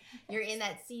 Christy, you're in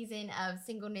that season of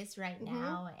singleness right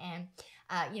now. And,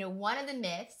 you know, one of the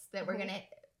myths that we're going to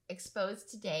expose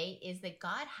today is that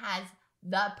God has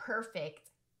the perfect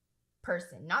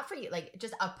person, not for you, like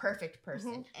just a perfect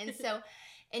person. And so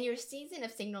in your season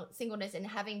of singleness and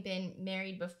having been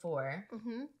married before,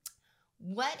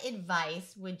 what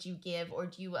advice would you give, or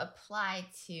do you apply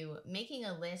to making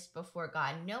a list before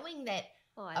God, knowing that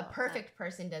a perfect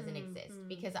person doesn't exist?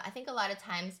 Because I think a lot of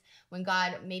times when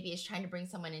God maybe is trying to bring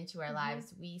someone into our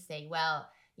lives, we say, well,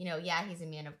 you know, yeah, he's a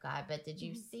man of God, but did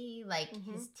you see like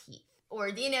his teeth? Or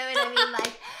do you know what I mean?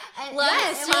 Like,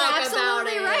 yes, you're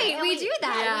absolutely right. We do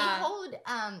that. We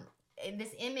hold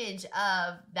this image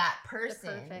of that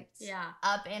person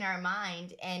up in our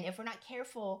mind, and if we're not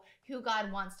careful, who God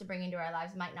wants to bring into our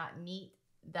lives might not meet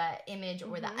the image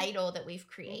or the idol that we've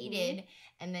created,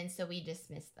 and then so we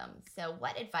dismiss them. So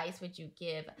what advice would you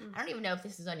give? I don't even know if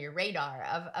this is on your radar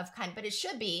of kind, but it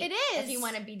should be. It is. If you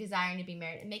want to be desiring to be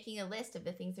married and making a list of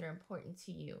the things that are important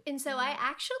to you. And so I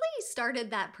actually started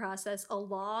that process a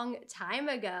long time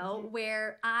ago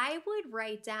where I would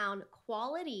write down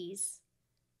qualities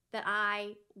that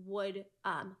I would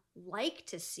like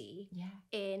to see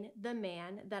in the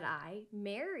man that I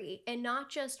marry, and not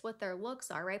just what their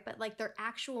looks are, right? But like their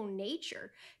actual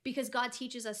nature, because God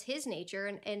teaches us his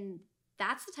nature, and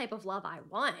that's the type of love I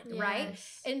want, right?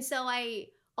 And so I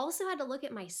also had to look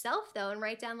at myself though and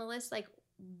write down the list, like,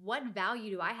 what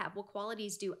value do I have? What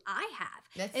qualities do I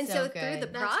have? That's so good. Through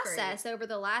the process over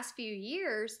the last few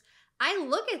years, I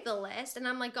look at the list and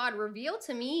I'm like, God, reveal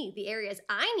to me the areas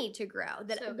I need to grow,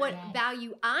 what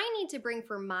value I need to bring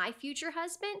for my future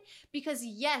husband. Because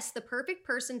yes, the perfect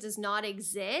person does not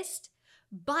exist,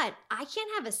 but I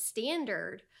can't have a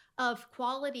standard of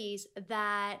qualities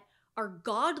that are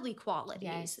godly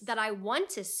qualities that I want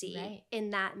to see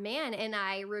in that man. And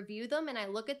I review them and I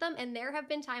look at them. And there have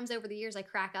been times over the years I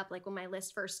crack up, like when my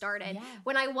list first started,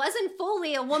 when I wasn't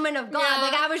fully a woman of God,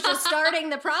 like I was just starting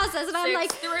the process. And I'm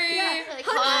like, 6'3", like,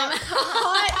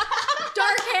 hot,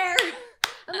 dark hair.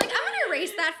 I'm like, I'm going to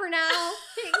erase that for now.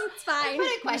 It's fine. Put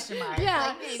a question mark.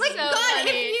 Yeah. Like, so God,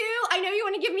 funny. I know you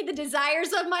want to give me the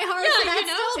desires of my heart, so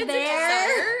that's still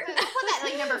there. Put that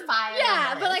like number 5.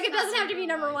 Yeah, but like it doesn't have to be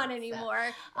number 1 anymore.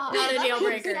 So. Not a deal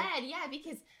breaker. Yeah,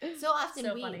 because so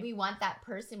often we want that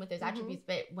person with those attributes,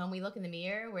 but when we look in the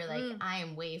mirror, we're like, I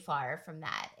am way far from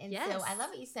that. And so I love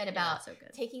what you said about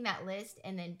taking that list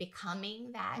and then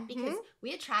becoming that, because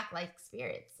we attract like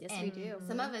spirits. Yes, and we do.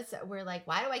 Some of us, we're like,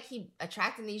 why do I keep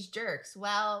attracting these jerks?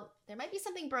 Well, there might be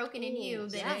something broken in you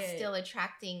that is still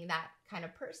attracting that kind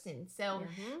of person. So,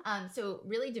 so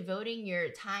really devoting your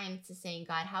time to saying,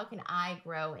 God, how can I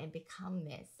grow and become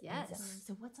this? Yes.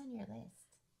 So what's on your list?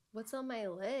 What's on my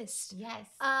list? Yes.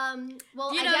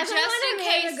 Well, you I know, definitely just want in a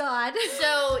man case. of God.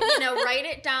 So, you know, write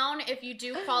it down. If you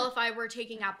do qualify, we're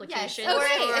taking applications. Yes. Or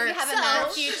if you have a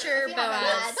match, future if you have a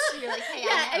Boaz. match, you're like, hey,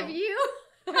 I know. if you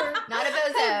Not a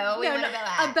bozo. We want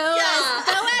a Boaz.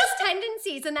 Boaz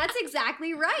tendencies, and that's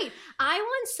exactly right. I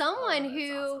want someone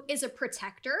who is a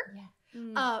protector,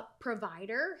 a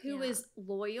provider, who is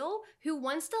loyal, who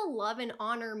wants to love and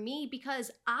honor me,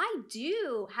 because I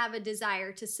do have a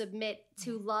desire to submit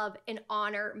to love and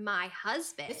honor my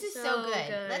husband. This is so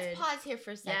good. Let's pause here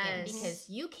for a second, because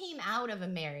you came out of a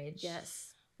marriage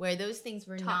where those things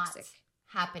were toxic. Not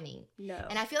happening. No.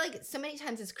 And I feel like so many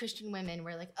times as Christian women,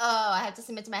 we're like, oh, I have to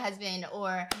submit to my husband,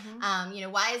 or, you know,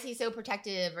 why is he so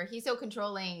protective, or he's so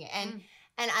controlling? And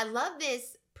I love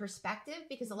this perspective,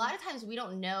 because a lot of times we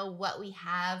don't know what we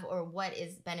have or what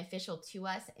is beneficial to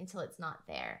us until it's not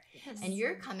there. And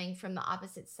you're coming from the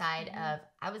opposite side of,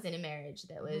 I was in a marriage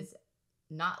that was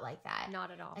not like that.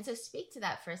 Not at all. And so speak to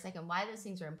that for a second, why those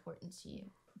things are important to you.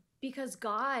 Because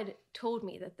God told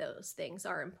me that those things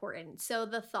are important. So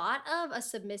the thought of a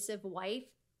submissive wife,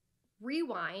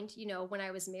 rewind, you know, when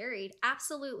I was married,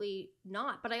 absolutely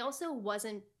not. But I also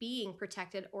wasn't being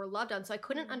protected or loved on, so I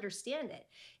couldn't understand it.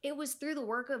 It was through the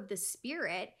work of the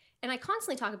Spirit, and I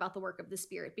constantly talk about the work of the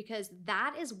Spirit, because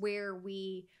that is where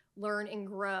we learn and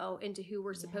grow into who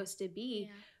we're supposed to be.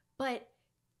 But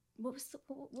what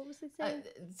was the thing?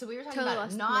 So we were talking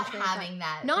about not having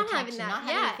that, not having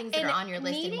the things that are on your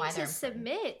list and why they're to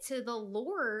submit to the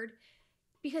Lord,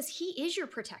 because He is your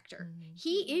protector.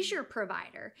 He is your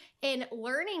provider. And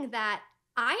learning that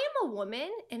I am a woman,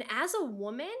 and as a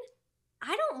woman,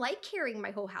 I don't like carrying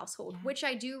my whole household, which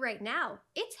I do right now.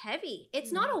 It's heavy.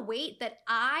 It's not a weight that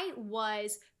I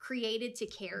was created to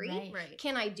carry. Right.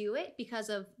 Can I do it because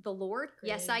of the Lord? Grace.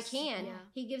 Yes, I can. Yeah.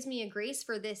 He gives me a grace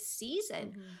for this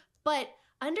season. But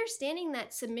understanding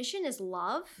that submission is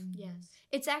love.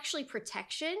 It's actually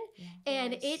protection.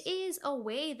 And it is a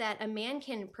way that a man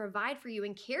can provide for you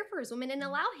and care for his woman and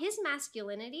allow his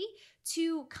masculinity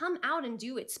to come out and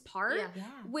do its part,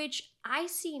 which I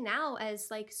see now as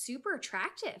like super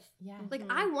attractive. Like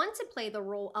I want to play the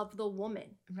role of the woman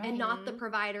and not the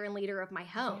provider and leader of my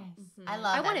home. I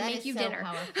love that. I want to That make is you so dinner.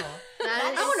 Powerful.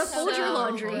 I want to fold your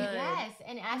laundry. Yes.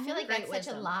 And I feel like Great that's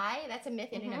such a wisdom. lie. That's a myth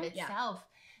in and of itself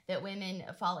that women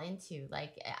fall into.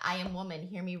 Like, I am woman,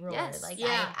 hear me roar. Like,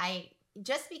 I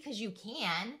just because you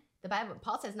can, the Bible,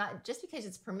 Paul says, not just because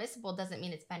it's permissible doesn't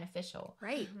mean it's beneficial.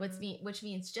 Right. Which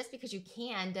means just because you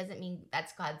can doesn't mean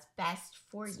that's God's best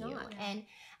for you. not.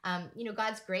 And, you know,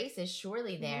 God's grace is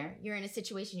surely there. You're in a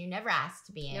situation you never asked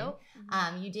to be in. Nope.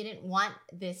 You didn't want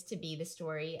this to be the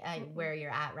story where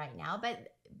you're at right now, but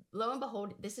lo and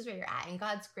behold, this is where you're at. And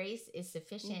God's grace is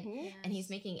sufficient, and He's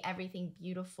making everything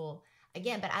beautiful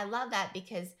again. But I love that,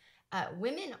 because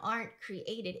women aren't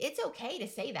created. It's okay to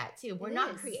say that too. We're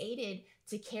not created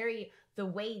to carry the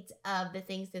weight of the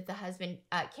things that the husband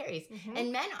carries.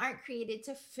 And men aren't created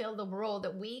to fill the role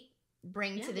that we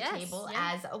bring to the table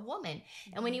as a woman.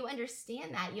 And when you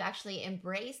understand that, you actually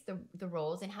embrace the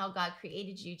roles and how God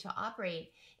created you to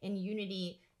operate in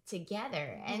unity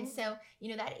together. And so, you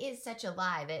know, that is such a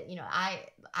lie that, you know,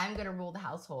 I'm going to rule the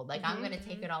household. Like, I'm going to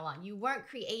take it all on. You weren't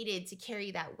created to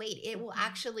carry that weight. It will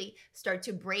actually start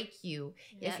to break you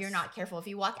if you're not careful. If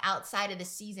you walk outside of the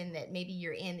season that maybe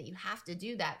you're in, that you have to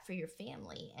do that for your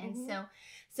family. And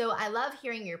so I love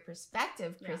hearing your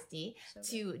perspective, Christy,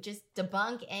 to just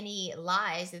debunk any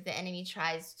lies that the enemy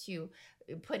tries to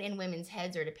put in women's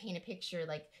heads, or to paint a picture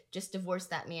like, just divorce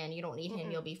that man, you don't need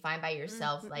him, you'll be fine by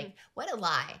yourself. Like, what a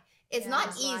lie. it's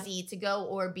not easy to go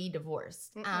or be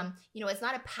divorced. You know, it's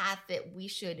not a path that we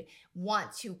should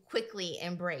want to quickly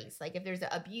embrace. Like if there's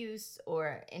abuse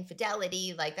or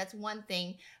infidelity, like that's one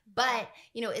thing. But,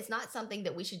 you know, it's not something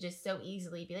that we should just so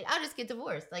easily be like, I'll just get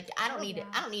divorced. Like I don't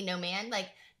need no man. Like,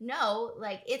 no,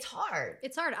 like it's hard.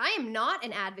 It's hard. I am not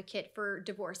an advocate for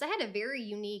divorce. I had a very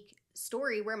unique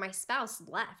story where my spouse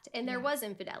left and there was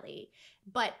infidelity.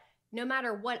 But no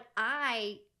matter what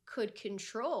I could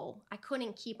control, I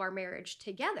couldn't keep our marriage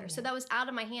together. So that was out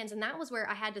of my hands. And that was where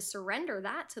I had to surrender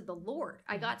that to the Lord.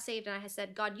 I got saved and I had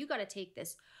said, God, you got to take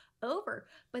this over.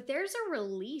 But there's a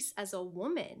release as a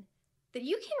woman that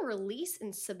you can release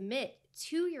and submit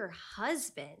to your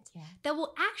husband that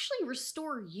will actually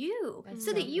restore you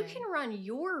so that you can run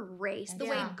your race the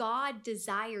way God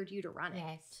desired you to run it.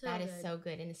 Yes, that is so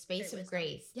good. In the space of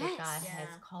grace that God has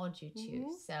called you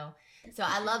to. So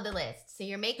I love the list. So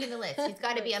you're making the list. He's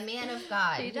got to be a man of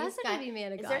God. He does have to be a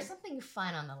man of God. Is there something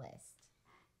fun on the list?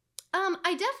 I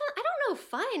don't know,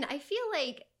 fun. I feel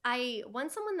like I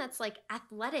want someone that's like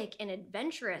athletic and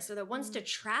adventurous, or that wants to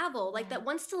travel, like that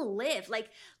wants to live. Like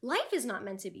life is not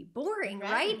meant to be boring,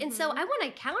 right? And so I want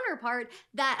a counterpart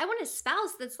I want a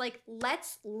spouse that's like,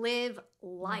 let's live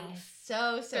life.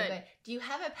 So good. Do you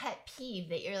have a pet peeve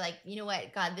that you're like, you know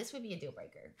what, God, this would be a deal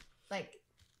breaker? Like,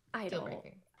 I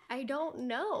don't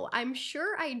know. I'm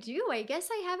sure I do. I guess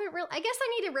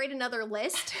I need to write another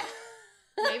list.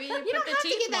 Maybe you put the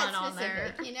teeth one on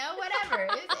there. You know, whatever.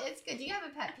 It's good. Do you have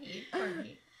a pet peeve for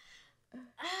me?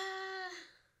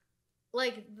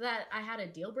 Like that I had a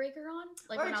deal breaker on?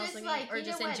 Like or when just I was looking, like, or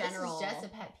just in general? This is just a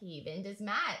pet peeve. And does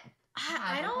Matt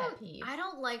have a pet peeve? I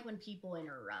don't like when people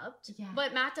interrupt. Yeah.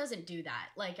 But Matt doesn't do that.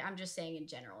 Like I'm just saying in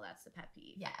general, that's the pet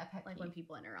peeve. Yeah, a pet peeve. Like when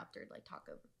people interrupt or like talk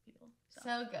over people.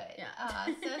 So good. Yeah.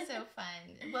 So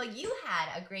fun. Well, you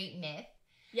had a great myth.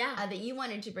 That you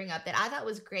wanted to bring up that I thought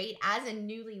was great as a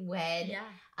newlywed.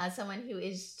 Someone who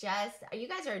is you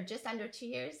guys are just under 2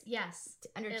 years? Yes.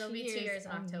 It'll be 2 years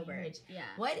in October. Marriage. Yeah.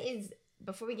 What is,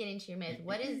 before we get into your myth,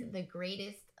 what is the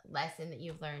greatest lesson that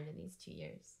you've learned in these 2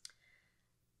 years?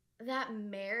 That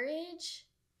marriage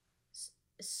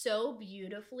so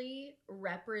beautifully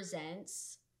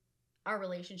represents our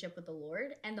relationship with the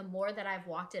Lord. And the more that I've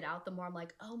walked it out, the more I'm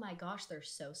like, oh my gosh, they're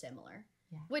so similar.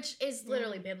 Yeah. Which is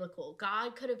literally biblical.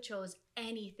 God could have chose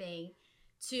anything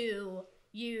to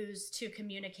use to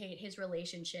communicate his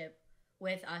relationship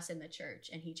with us in the church,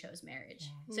 and he chose marriage.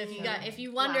 Yeah. So if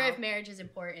you wonder if marriage is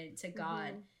important to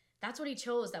God, that's what he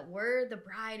chose, that we're the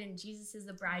bride and Jesus is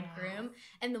the bridegroom.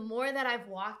 And the more that I've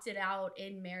walked it out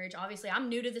in marriage, obviously I'm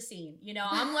new to the scene, you know,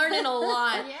 I'm learning a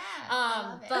lot.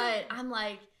 But I'm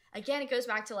like, again, it goes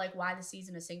back to like why the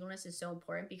season of singleness is so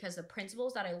important, because the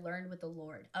principles that I learned with the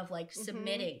Lord of like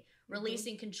submitting,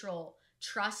 releasing control,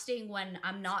 trusting when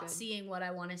I'm not seeing what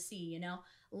I want to see, you know,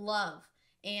 love.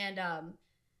 And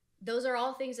those are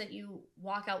all things that you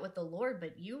walk out with the Lord,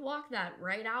 but you walk that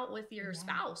right out with your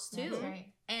spouse too. That's right.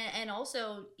 And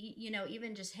also, you know,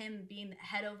 even just him being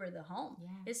head over the home. Yeah.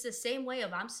 It's the same way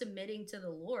of I'm submitting to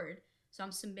the Lord. So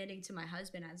I'm submitting to my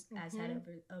husband as head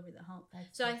over the home.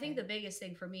 So I think the biggest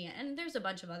thing for me, and there's a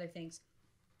bunch of other things,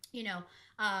 you know,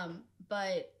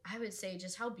 but I would say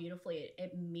just how beautifully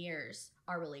it mirrors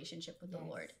our relationship with the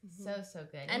Lord. So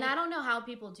good. And I don't know how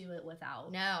people do it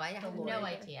without. No, I have no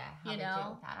idea how to do it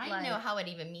without. I don't even know how it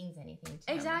even means anything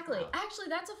to Exactly. Actually,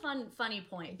 that's a funny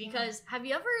point, because have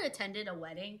you ever attended a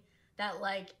wedding that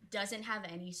like doesn't have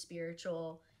any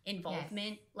spiritual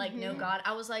involvement, like no God?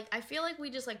 I was like, I feel like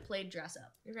we just like played dress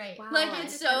up, right? Wow. Like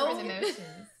it's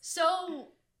so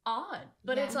odd,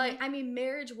 but it's like, I mean,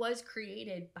 marriage was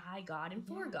created by God and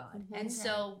for God, and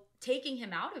so taking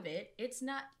him out of it, it's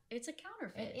a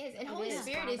counterfeit. It is. And Holy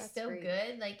Spirit is so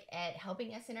good, like at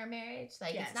helping us in our marriage.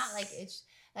 Like it's not like it's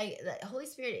like the Holy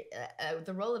Spirit,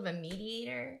 the role of a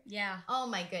mediator. Yeah. Oh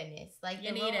my goodness. Like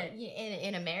you need it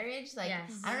in a marriage. Like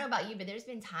I don't know about you, but there's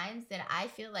been times that I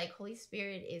feel like Holy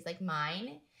Spirit is like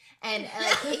mine. And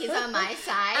like he's on my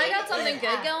side. I got something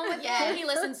good going with him. He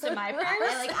listens to my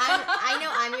prayers. Like I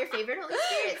know I'm your favorite Holy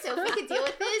Spirit. So if we could deal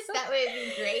with this, that would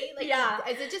be great.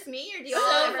 Like, is it just me, or do you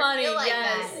all ever feel like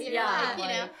that? You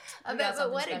know,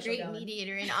 but what a great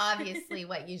mediator. And obviously,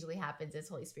 what usually happens is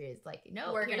Holy Spirit is like,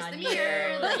 no, working here's on the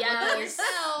mirror. Like, yes.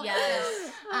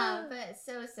 But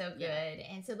so good.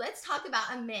 And so let's talk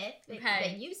about a myth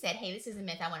that you said, hey, this is a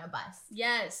myth I want to bust.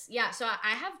 Yes. Yeah. So I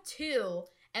have two.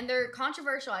 And they're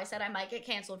controversial. I said I might get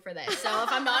canceled for this. So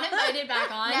if I'm not invited back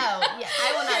on,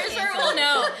 I will not cancel.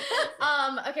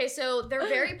 No. Okay, so they're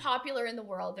very popular in the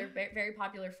world. They're very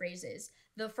popular phrases.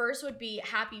 The first would be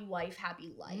happy wife,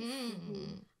 happy life.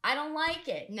 I don't like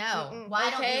it. No. Why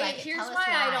don't you like it? Here's Tell us why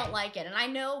I don't like it. And I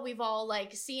know we've all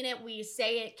like seen it. We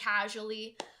say it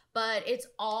casually, but it's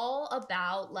all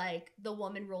about like the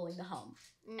woman ruling the home.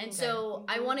 And so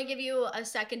I want to give you a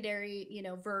secondary,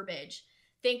 verbiage.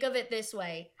 Think of it this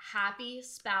way: happy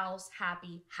spouse,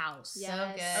 happy house. Yes. So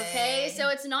good. Okay, so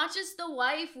it's not just the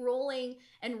wife ruling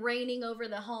and reigning over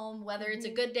the home, whether it's a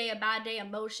good day, a bad day,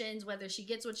 emotions, whether she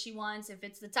gets what she wants, if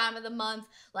it's the time of the month.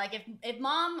 Like if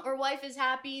mom or wife is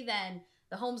happy, then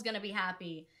the home's gonna be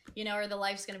happy, or the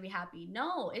life's gonna be happy.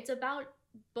 No, it's about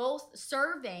both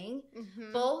serving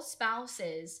both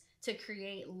spouses to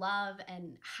create love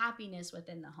and happiness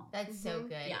within the home. That's so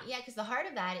good. Yeah, because the heart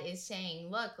of that is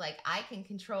saying, look, like I can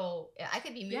control, I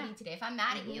could be moody today. If I'm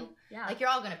mad at you, like you're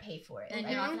all going to pay for it. And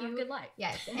like, you're not going to have a good life.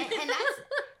 Yes, and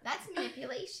that's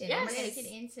manipulation. Yes. And we're going to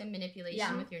get into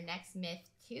manipulation with your next myth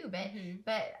too,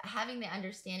 but having the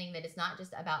understanding that it's not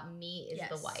just about me as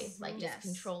the wife, like just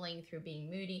controlling through being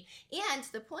moody. And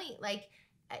to the point, like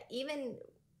even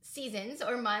seasons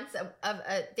or months of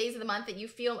days of the month that you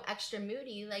feel extra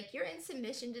moody, like you're in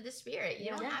submission to the Spirit. You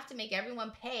don't have to make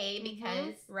everyone pay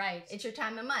because it's your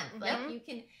time of month. Like you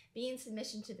can be in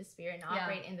submission to the Spirit and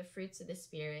operate in the fruits of the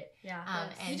Spirit.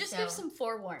 And you just give some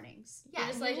forewarnings. Yeah,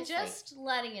 just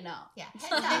letting you know. Yeah,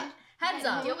 heads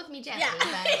up. Deal with me gently.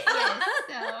 But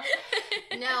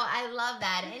so no, I love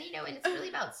that. And and it's really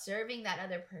about serving that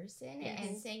other person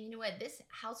and saying, you know what, this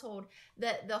household,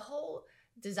 the whole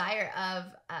desire of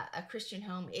a Christian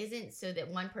home isn't so that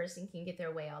one person can get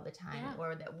their way all the time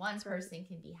or that one person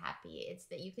can be happy. It's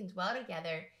that you can dwell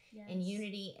together in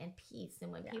unity and peace.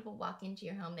 And when people walk into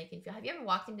your home, they can feel. Have you ever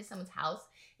walked into someone's house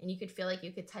and you could feel like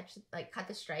you could cut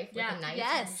the strife with a knife?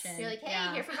 Yes. You're like,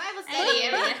 hey, here for Bible study.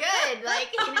 Everything good. Like,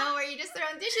 where you just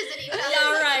throwing dishes at each other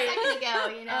a second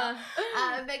ago,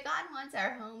 but God wants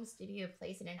our homes to be a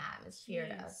place and an atmosphere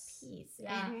of peace.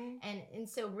 And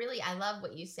so really, I love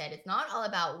what you said. It's not all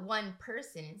about one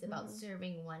person. It's about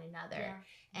serving one another.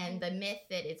 And the myth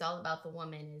that it's all about the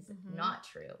woman is not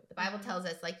true. The Bible tells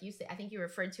us, like you said, I think you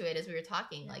referred to it as we were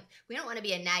talking, like we don't want to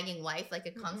be a nagging wife, like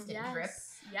a constant drip.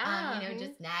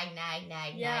 Just nag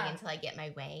until I get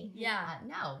my way.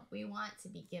 No, we want to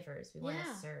be givers. We want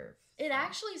to serve. It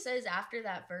actually says after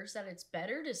that verse that it's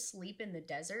better to sleep in the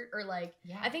desert, or like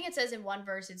I think it says in one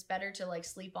verse it's better to like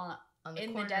sleep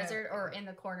in the desert or in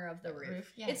the corner of the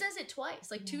roof. It says it twice,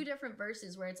 like two different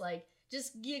verses where it's like,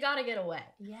 just, you gotta get away.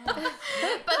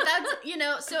 But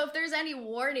that's, so if there's any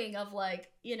warning of like,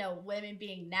 women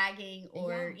being nagging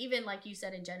or even like you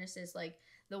said in Genesis, like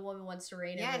the woman wants to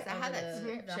reign over the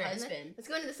husband. Let's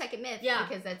go into the second myth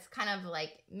because that's kind of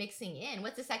like mixing in.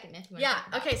 What's the second myth you want to talk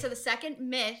about? Okay, so the second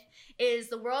myth is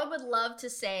the world would love to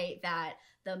say that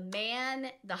the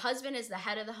husband is the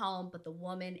head of the home, but the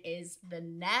woman is the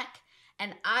neck.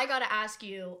 And I gotta ask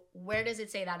you, where does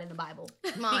it say that in the Bible?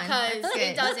 Come on, because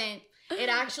it doesn't. It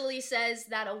actually says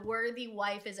that a worthy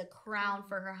wife is a crown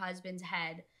for her husband's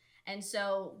head. And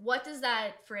so what does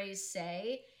that phrase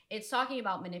say? It's talking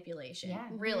about manipulation,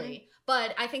 really.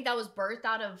 But I think that was birthed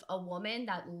out of a woman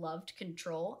that loved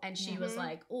control. And she was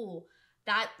like, ooh,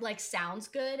 that like sounds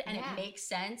good and it makes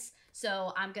sense.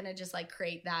 So I'm going to just like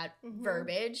create that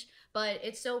verbiage. But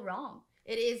it's so wrong.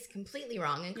 It is completely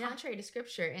wrong and contrary to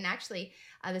scripture. And actually,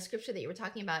 the scripture that you were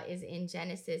talking about is in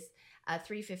Genesis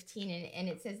 3:15, and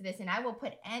it says this, and I will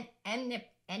put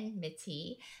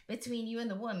enmity between you and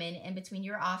the woman, and between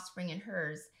your offspring and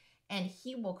hers, and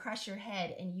he will crush your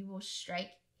head, and you will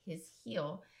strike his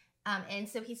heel. And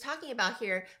so he's talking about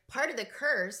here, part of the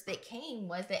curse that came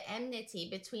was the enmity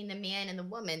between the man and the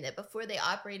woman, that before they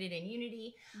operated in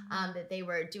unity, that they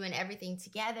were doing everything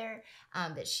together,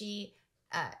 that she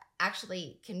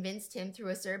actually convinced him through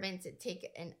a servant to take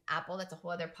an apple. That's a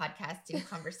whole other podcasting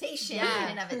conversation in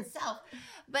and of itself.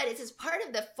 But it says part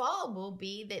of the fall will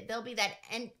be that there'll be that,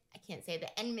 I can't say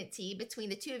the enmity between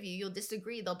the two of you. You'll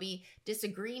disagree. There'll be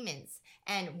disagreements.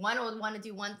 And one will want to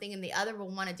do one thing and the other will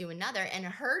want to do another. And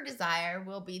her desire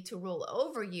will be to rule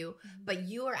over you, but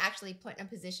you are actually put in a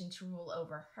position to rule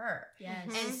over her.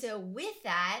 And so with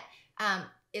that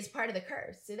is part of the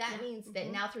curse. So that means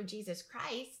that now through Jesus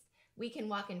Christ, we can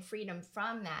walk in freedom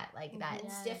from that, like that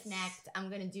stiff-necked, I'm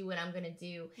going to do what I'm going to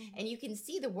do. And you can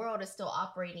see the world is still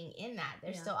operating in that.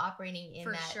 They're still operating in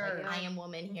like, I am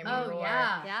woman, hear me roar,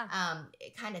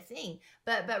 kind of thing.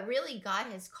 But really, God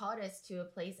has called us to a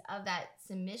place of that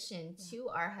submission to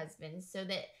our husbands, so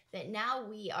that now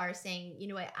we are saying, you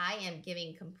know what, I am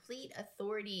giving complete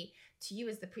authority to you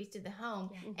as the priest of the home.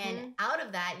 And out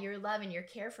of that, your love and your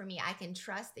care for me, I can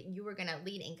trust that you are going to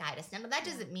lead and guide us. Now, that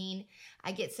doesn't mean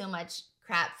I get so much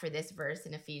crap for this verse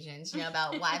in Ephesians,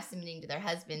 about wives submitting to their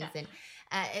husbands and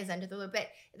as under the Lord. But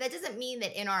that doesn't mean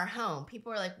that in our home,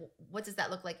 people are like, what does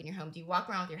that look like in your home? Do you walk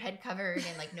around with your head covered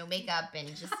and like no makeup and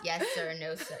just yes sir,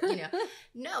 no sir,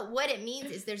 No, what it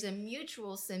means is there's a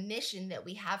mutual submission that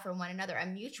we have for one another, a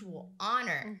mutual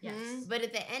honor. Yes. But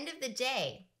at the end of the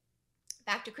day,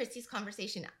 back to Christy's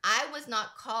conversation, I was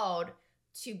not called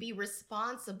to be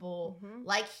responsible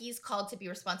like he's called to be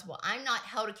responsible. I'm not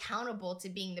held accountable to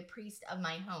being the priest of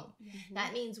my home.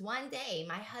 That means one day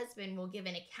my husband will give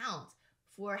an account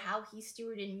for how he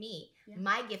stewarded me,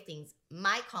 my giftings,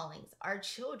 my callings, our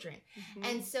children.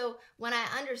 And so when I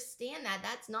understand that,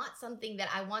 that's not something that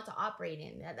I want to operate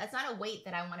in. That's not a weight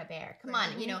that I want to bear. Come on,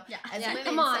 as women,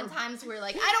 sometimes we're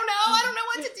like, I don't know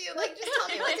what to do. Like, just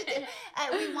tell me what to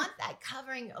do. We want that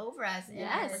covering over us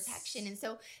and protection. And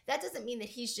so that doesn't mean that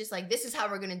he's just like, this is how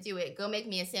we're going to do it. Go make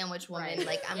me a sandwich, woman.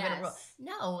 Like, I'm going to roll.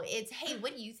 No, it's, hey,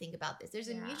 what do you think about this? There's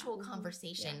a mutual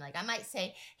conversation. Like, I might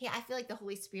say, hey, I feel like the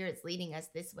Holy Spirit's leading us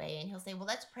this way. And he'll say, well,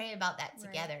 let's pray about that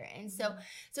together. And so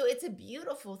it's a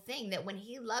beautiful thing that when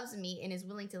he loves me and is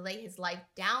willing to lay his life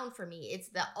down for me, it's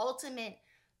the ultimate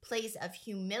place of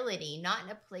humility, not in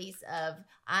a place of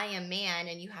I am man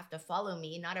and you have to follow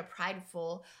me, not a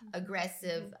prideful,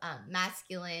 aggressive,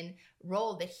 masculine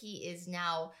role that he is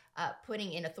now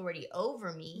putting in authority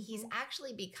over me. He's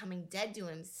actually becoming dead to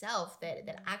himself,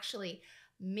 that actually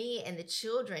me and the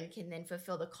children can then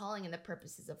fulfill the calling and the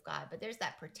purposes of God. But there's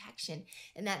that protection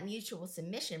and that mutual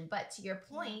submission. But to your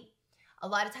point, a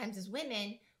lot of times as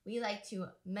women, we like to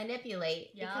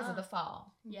manipulate because of the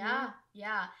fall. Yeah.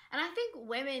 And I think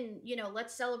women,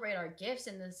 let's celebrate our gifts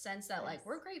in the sense that like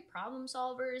we're great problem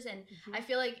solvers. And I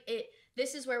feel like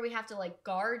this is where we have to like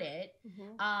guard it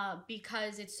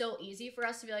because it's so easy for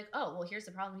us to be like, oh, well, here's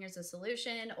the problem, here's the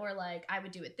solution. Or like, I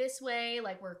would do it this way.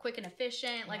 Like we're quick and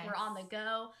efficient, like we're on the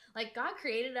go. Like God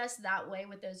created us that way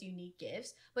with those unique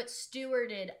gifts, but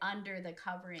stewarded under the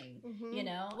covering,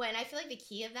 Well, and I feel like the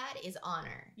key of that is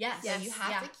honor. Yes. So you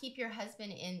have to keep your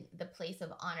husband in the place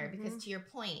of honor because to your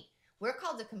point, we're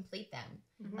called to complete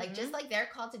them. Like just like they're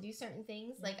called to do certain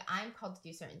things, like I'm called to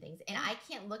do certain things. And I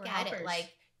can't look at it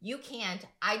like, you can't,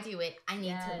 I do it, I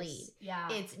need to lead.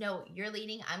 It's no, you're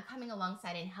leading, I'm coming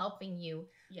alongside and helping you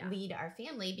lead our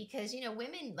family because,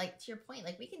 women, like to your point,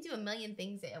 like we can do a million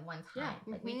things at one time.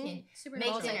 Like we can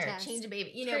make dinner, change a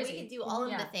baby, we can do all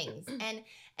of the things.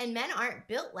 And men aren't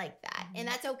built like that. And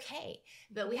that's okay.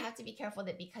 But we have to be careful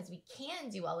that because we can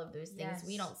do all of those things,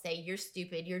 we don't say you're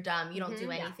stupid, you're dumb, you don't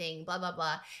do anything, blah, blah,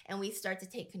 blah. And we start to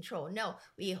take control. No,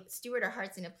 we steward our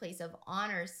hearts in a place of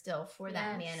honor still for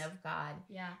that man of God.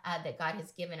 That God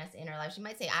has given us in our lives. You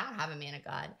might say, I don't have a man of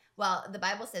God. Well, the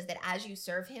Bible says that as you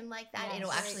serve him like that,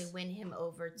 it'll actually win him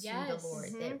over to the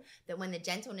Lord. That when the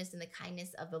gentleness and the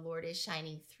kindness of the Lord is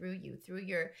shining through you, through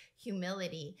your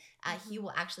humility, he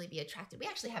will actually be attracted. We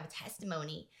actually have a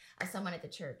testimony of someone at the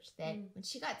church that when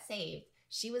she got saved,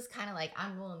 she was kind of like,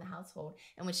 I'm ruling the household.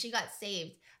 And when she got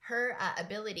saved, her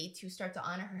ability to start to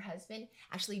honor her husband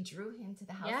actually drew him to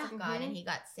the house of God and he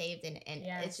got saved. And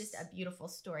it's just a beautiful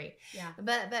story.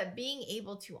 But being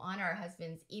able to honor our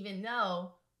husbands, even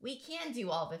though we can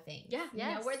do all the things.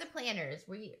 We're the planners.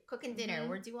 We're cooking dinner.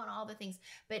 We're doing all the things.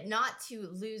 But not to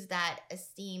lose that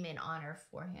esteem and honor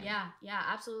for him. Yeah,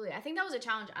 absolutely. I think that was a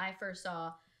challenge I first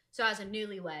saw. So as a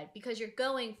newlywed, because you're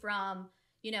going from,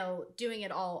 doing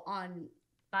it all on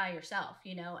by yourself,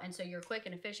 and so you're quick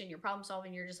and efficient, you're problem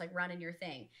solving, you're just like running your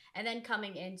thing. And then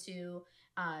coming into,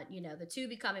 the two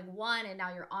becoming one, and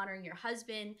now you're honoring your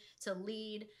husband to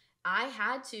lead. I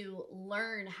had to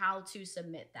learn how to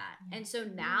submit that. And so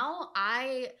now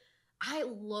I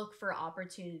look for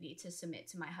opportunity to submit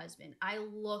to my husband. I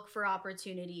look for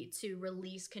opportunity to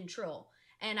release control.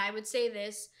 And I would say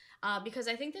this because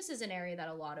I think this is an area that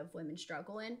a lot of women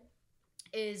struggle in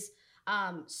is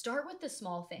start with the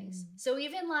small things. So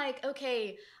even like,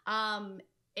 okay,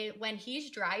 when he's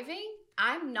driving,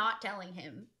 I'm not telling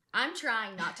him. I'm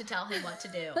trying not to tell him what to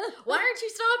do. Why aren't you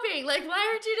stopping? Like, why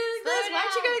aren't you doing this? Why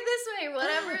aren't you going this way?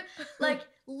 Whatever. Like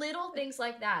little things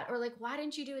like that. Or like, why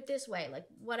didn't you do it this way? Like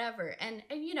whatever. And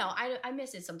I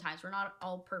miss it sometimes. We're not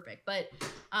all perfect, but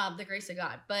the grace of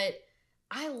God. But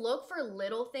I look for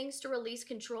little things to release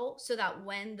control so that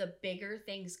when the bigger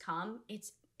things come,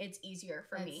 it's easier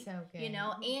for me. So good.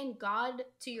 And God,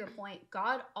 to your point,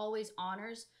 God always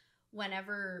honors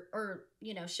whenever, or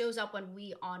shows up when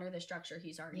we honor the structure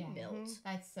he's already built.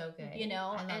 That's so good.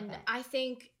 I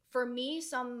think for me,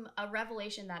 a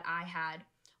revelation that I had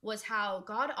was how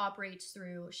God operates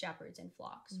through shepherds and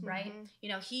flocks, right?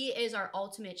 He is our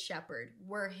ultimate shepherd.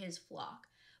 We're his flock.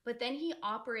 But then he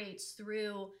operates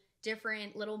through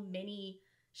different little mini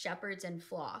shepherds and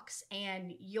flocks,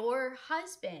 and your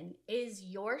husband is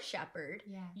your shepherd.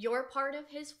 Yeah. You're part of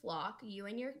his flock, you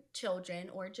and your children,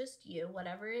 or just you,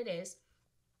 whatever it is.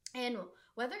 And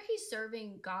whether he's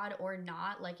serving God or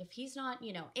not, like if he's not,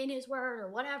 in his word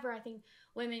or whatever, I think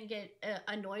women get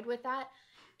annoyed with that.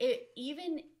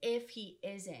 Even if he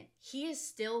isn't, he is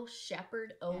still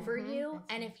shepherd over you.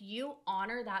 That's and right. If you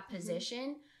honor that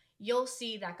position, you'll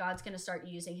see that God's going to start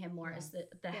using him more as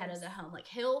the head of the home. Like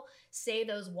he'll say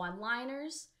those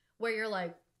one-liners where you're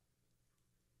like,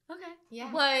 okay,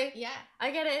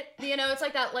 I get it. It's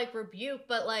like that like rebuke,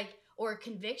 but like, or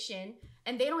conviction,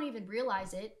 and they don't even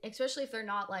realize it, especially if they're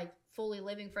not like fully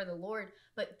living for the Lord.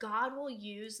 But God will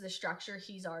use the structure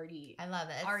he's already I love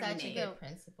it. It's such a good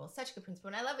principle. Such a good principle.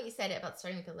 And I love what you said about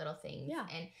starting with the little things. Yeah.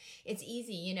 And it's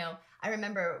easy, I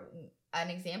remember an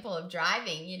example of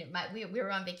driving. We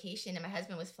were on vacation and my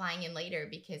husband was flying in later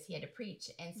because he had to preach.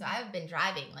 And so I've been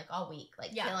driving like all week,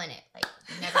 like killing it, like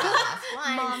never lost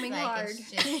once. Momming like, hard.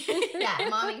 It's just,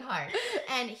 momming hard.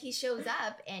 And he shows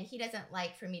up and he doesn't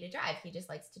like for me to drive. He just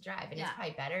likes to drive. And it's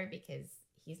probably better because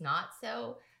he's not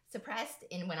so suppressed.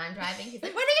 And when I'm driving, he's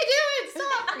like, "What are you doing?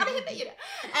 Stop! We're gonna hit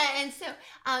that." And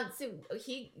so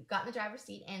he got in the driver's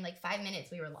seat, and like 5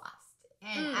 minutes we were lost.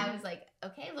 And I was like,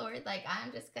 "Okay, Lord, like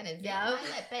I'm just gonna zip my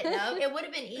lip." But it would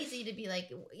have been easy to be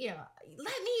like, let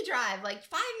me drive like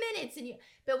 5 minutes.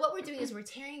 But what we're doing is we're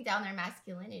tearing down their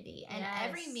masculinity. And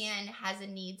every man has a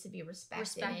need to be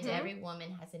respected. And every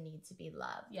woman has a need to be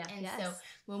loved. Yeah. And so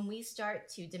when we start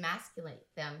to demasculate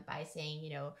them by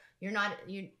saying,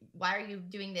 why are you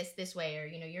doing this way? Or,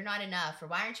 you're not enough. Or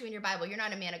why aren't you in your Bible? You're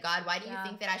not a man of God. Why do you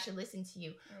think that I should listen to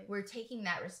you? Right. We're taking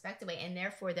that respect away. And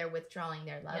therefore they're withdrawing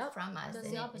their love from us. And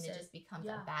it just becomes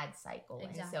a bad cycle.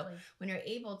 Exactly. And so when you're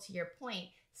able, to your point,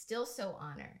 still so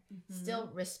honor, still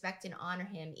respect and honor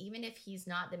him, even if he's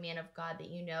not the man of God that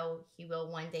he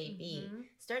will one day be.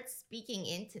 Start speaking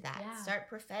into that. Start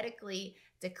prophetically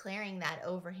declaring that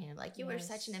over him. Like, you are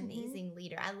such an amazing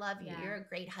leader. I love you. You're a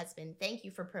great husband. Thank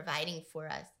you for providing for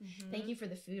us. Thank you for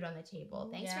the food on the table.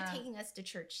 Thanks for taking us to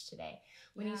church today.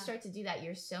 When you start to do that,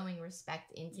 you're sowing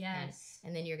respect into him,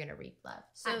 and then you're going to reap love.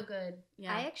 So good.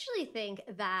 Yeah. I actually think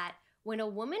that when a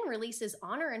woman releases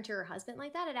honor into her husband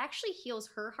like that, it actually heals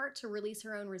her heart to release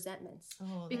her own resentments.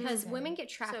 Because women get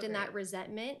trapped in that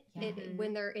resentment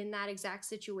when they're in that exact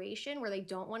situation where they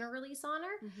don't want to release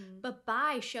honor. But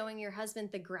by showing your husband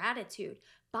the gratitude,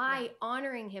 by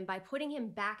honoring him, by putting him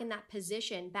back in that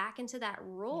position, back into that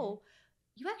role,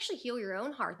 you actually heal your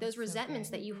own heart. Those resentments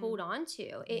that you hold on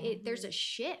to, there's a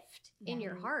shift in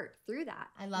your heart through that.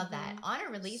 I love that. Honor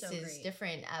releases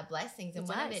different blessings, and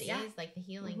one of it is like the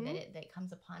healing that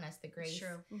comes upon us, the grace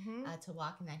to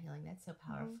walk in that healing. That's so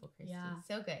powerful, Christy.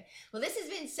 So good. Well, this has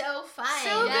been so fun.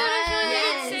 So good.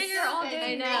 I feel like so all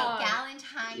day now.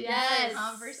 Galentine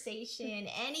conversation.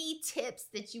 Any tips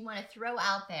that you want to throw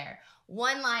out there?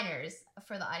 One-liners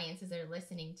for the audiences that are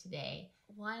listening today.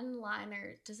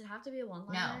 One-liner. Does it have to be a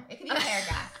one-liner? No, it could be a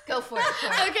paragraph. Go for it.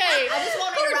 Okay. I just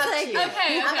won't interrupt you.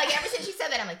 Okay. I'm like, ever since she said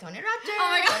that, I'm like, don't interrupt her. Oh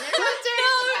my God. Don't interrupt her.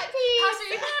 Pastor,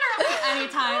 you can interrupt me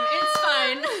anytime. It's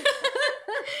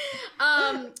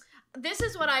fine. This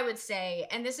is what I would say,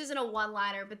 and this isn't a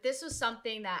one-liner, but this was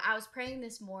something that I was praying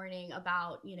this morning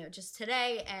about, just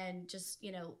today, and just,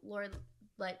 Lord,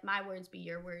 let my words be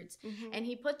your words. And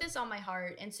he put this on my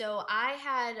heart. And so I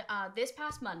had this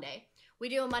past Monday, we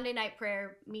do a Monday night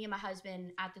prayer, me and my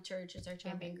husband at the church. It's our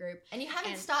champion group. And you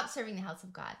haven't stopped serving the house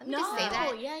of God. Let me just say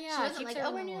that. Yeah. She wasn't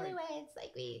like, we're newlyweds.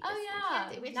 Like we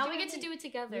now we get to do it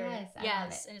together.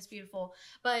 Yes, and it's beautiful.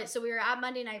 But so we were at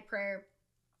Monday night prayer,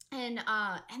 and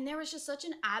there was just such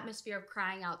an atmosphere of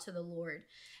crying out to the Lord.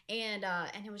 And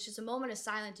it was just a moment of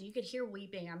silence, and you could hear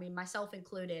weeping. I mean, myself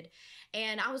included.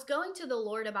 And I was going to the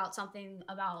Lord about something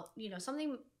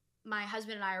my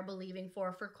husband and I are believing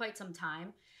for quite some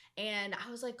time. And I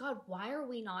was like, God, why are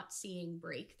we not seeing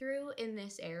breakthrough in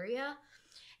this area?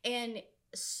 And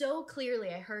so clearly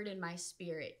I heard in my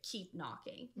spirit, keep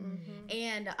knocking.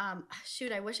 And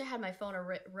I wish I had my phone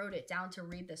or wrote it down to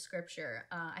read the scripture.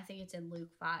 I think it's in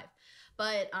Luke 5.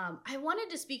 But I wanted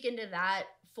to speak into that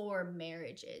for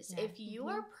marriages. If you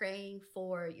are praying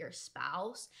for your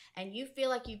spouse and you feel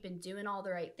like you've been doing all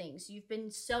the right things, you've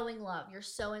been sowing love, you're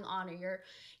sowing honor,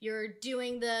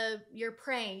 you're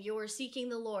praying, you're seeking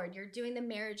the Lord, you're doing the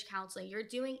marriage counseling, you're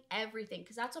doing everything.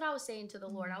 Because that's what I was saying to the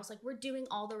Lord. I was like, we're doing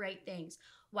all the right things.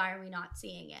 Why are we not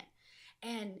seeing it?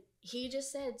 And he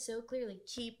just said so clearly,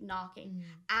 keep knocking,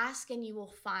 ask and you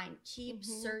will find, keep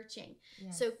searching.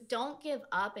 So don't give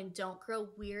up and don't grow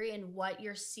weary in what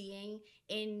you're seeing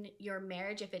in your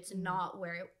marriage if it's not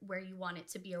where you want it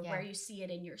to be or where you see it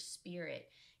in your spirit.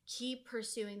 keep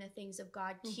pursuing the things of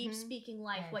God. Keep speaking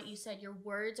life. Yes. What you said, your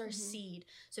words are seed.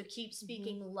 So keep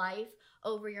speaking life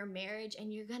over your marriage,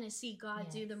 and you're going to see God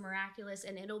do the miraculous,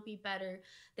 and it'll be better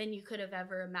than you could have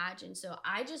ever imagined. So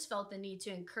I just felt the need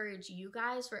to encourage you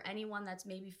guys, for anyone that's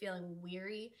maybe feeling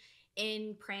weary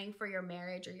in praying for your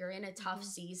marriage, or you're in a tough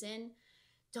season.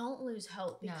 Don't lose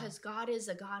hope, because God is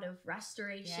a God of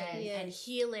restoration and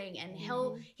healing, and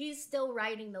he's still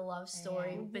writing the love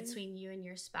story between you and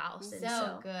your spouse. And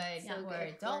so good. So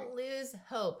good. Don't lose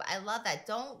hope. I love that.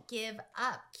 Don't give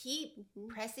up. Keep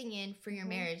pressing in for your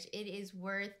marriage. It is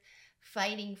worth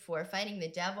fighting for, fighting the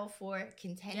devil for,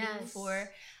 contending for.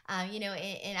 You know,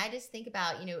 and I just think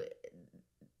about, you know,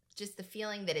 just the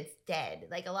feeling that it's dead.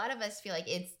 Like, a lot of us feel like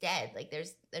it's dead. Like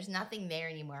there's nothing there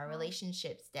anymore. Our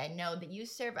relationship's dead. No, that you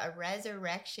serve a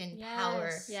resurrection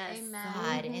power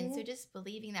God. And so just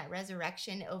believing that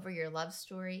resurrection over your love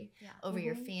story, over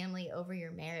your family, over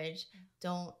your marriage.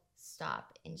 Don't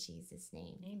stop, in Jesus'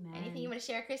 name. Amen. Anything you want to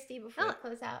share, Christy, before we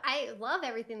close out? I love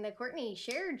everything that Courtney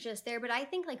shared just there, but I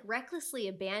think like recklessly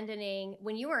abandoning,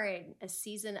 when you are in a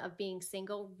season of being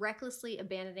single, recklessly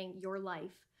abandoning your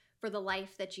life for the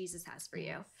life that Jesus has for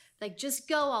you. Like, just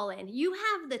go all in. You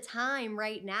have the time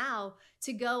right now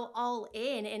to go all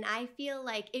in. And I feel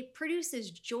like it produces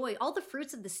joy. All the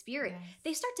fruits of the Spirit,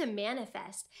 they start to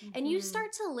manifest. And you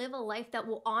start to live a life that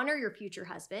will honor your future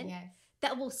husband,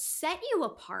 that will set you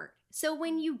apart. So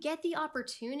when you get the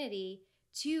opportunity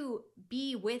to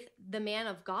be with the man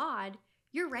of God,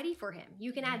 you're ready for him.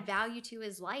 You can add value to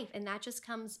his life. And that just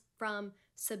comes from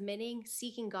submitting,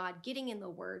 seeking God, getting in the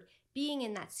Word, being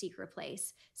in that secret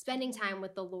place, spending time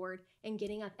with the Lord, and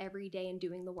getting up every day and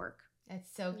doing the work.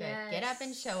 That's so good. Get up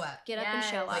and show up. Get up and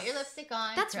show up. Put your lipstick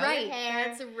on. That's curl right. Your hair.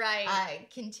 That's right.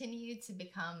 Continue to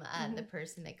become the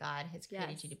person that God has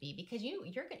created you to be, because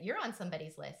you're on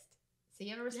somebody's list. So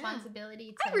you have a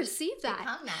responsibility to receive that.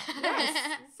 become that.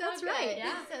 Yes. That's good. right.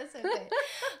 Yeah. So good.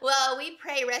 Well, we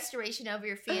pray restoration over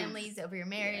your families, over your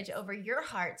marriage, over your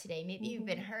heart today. Maybe you've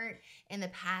been hurt in the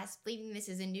past, believing this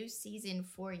is a new season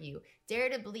for you. Dare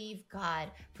to believe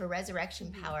God for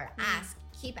resurrection power. Ask,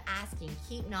 keep asking,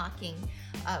 keep knocking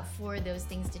for those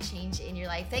things to change in your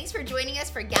life. Thanks for joining us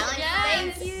for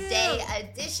Galentine's Day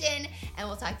edition, and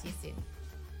we'll talk to you soon.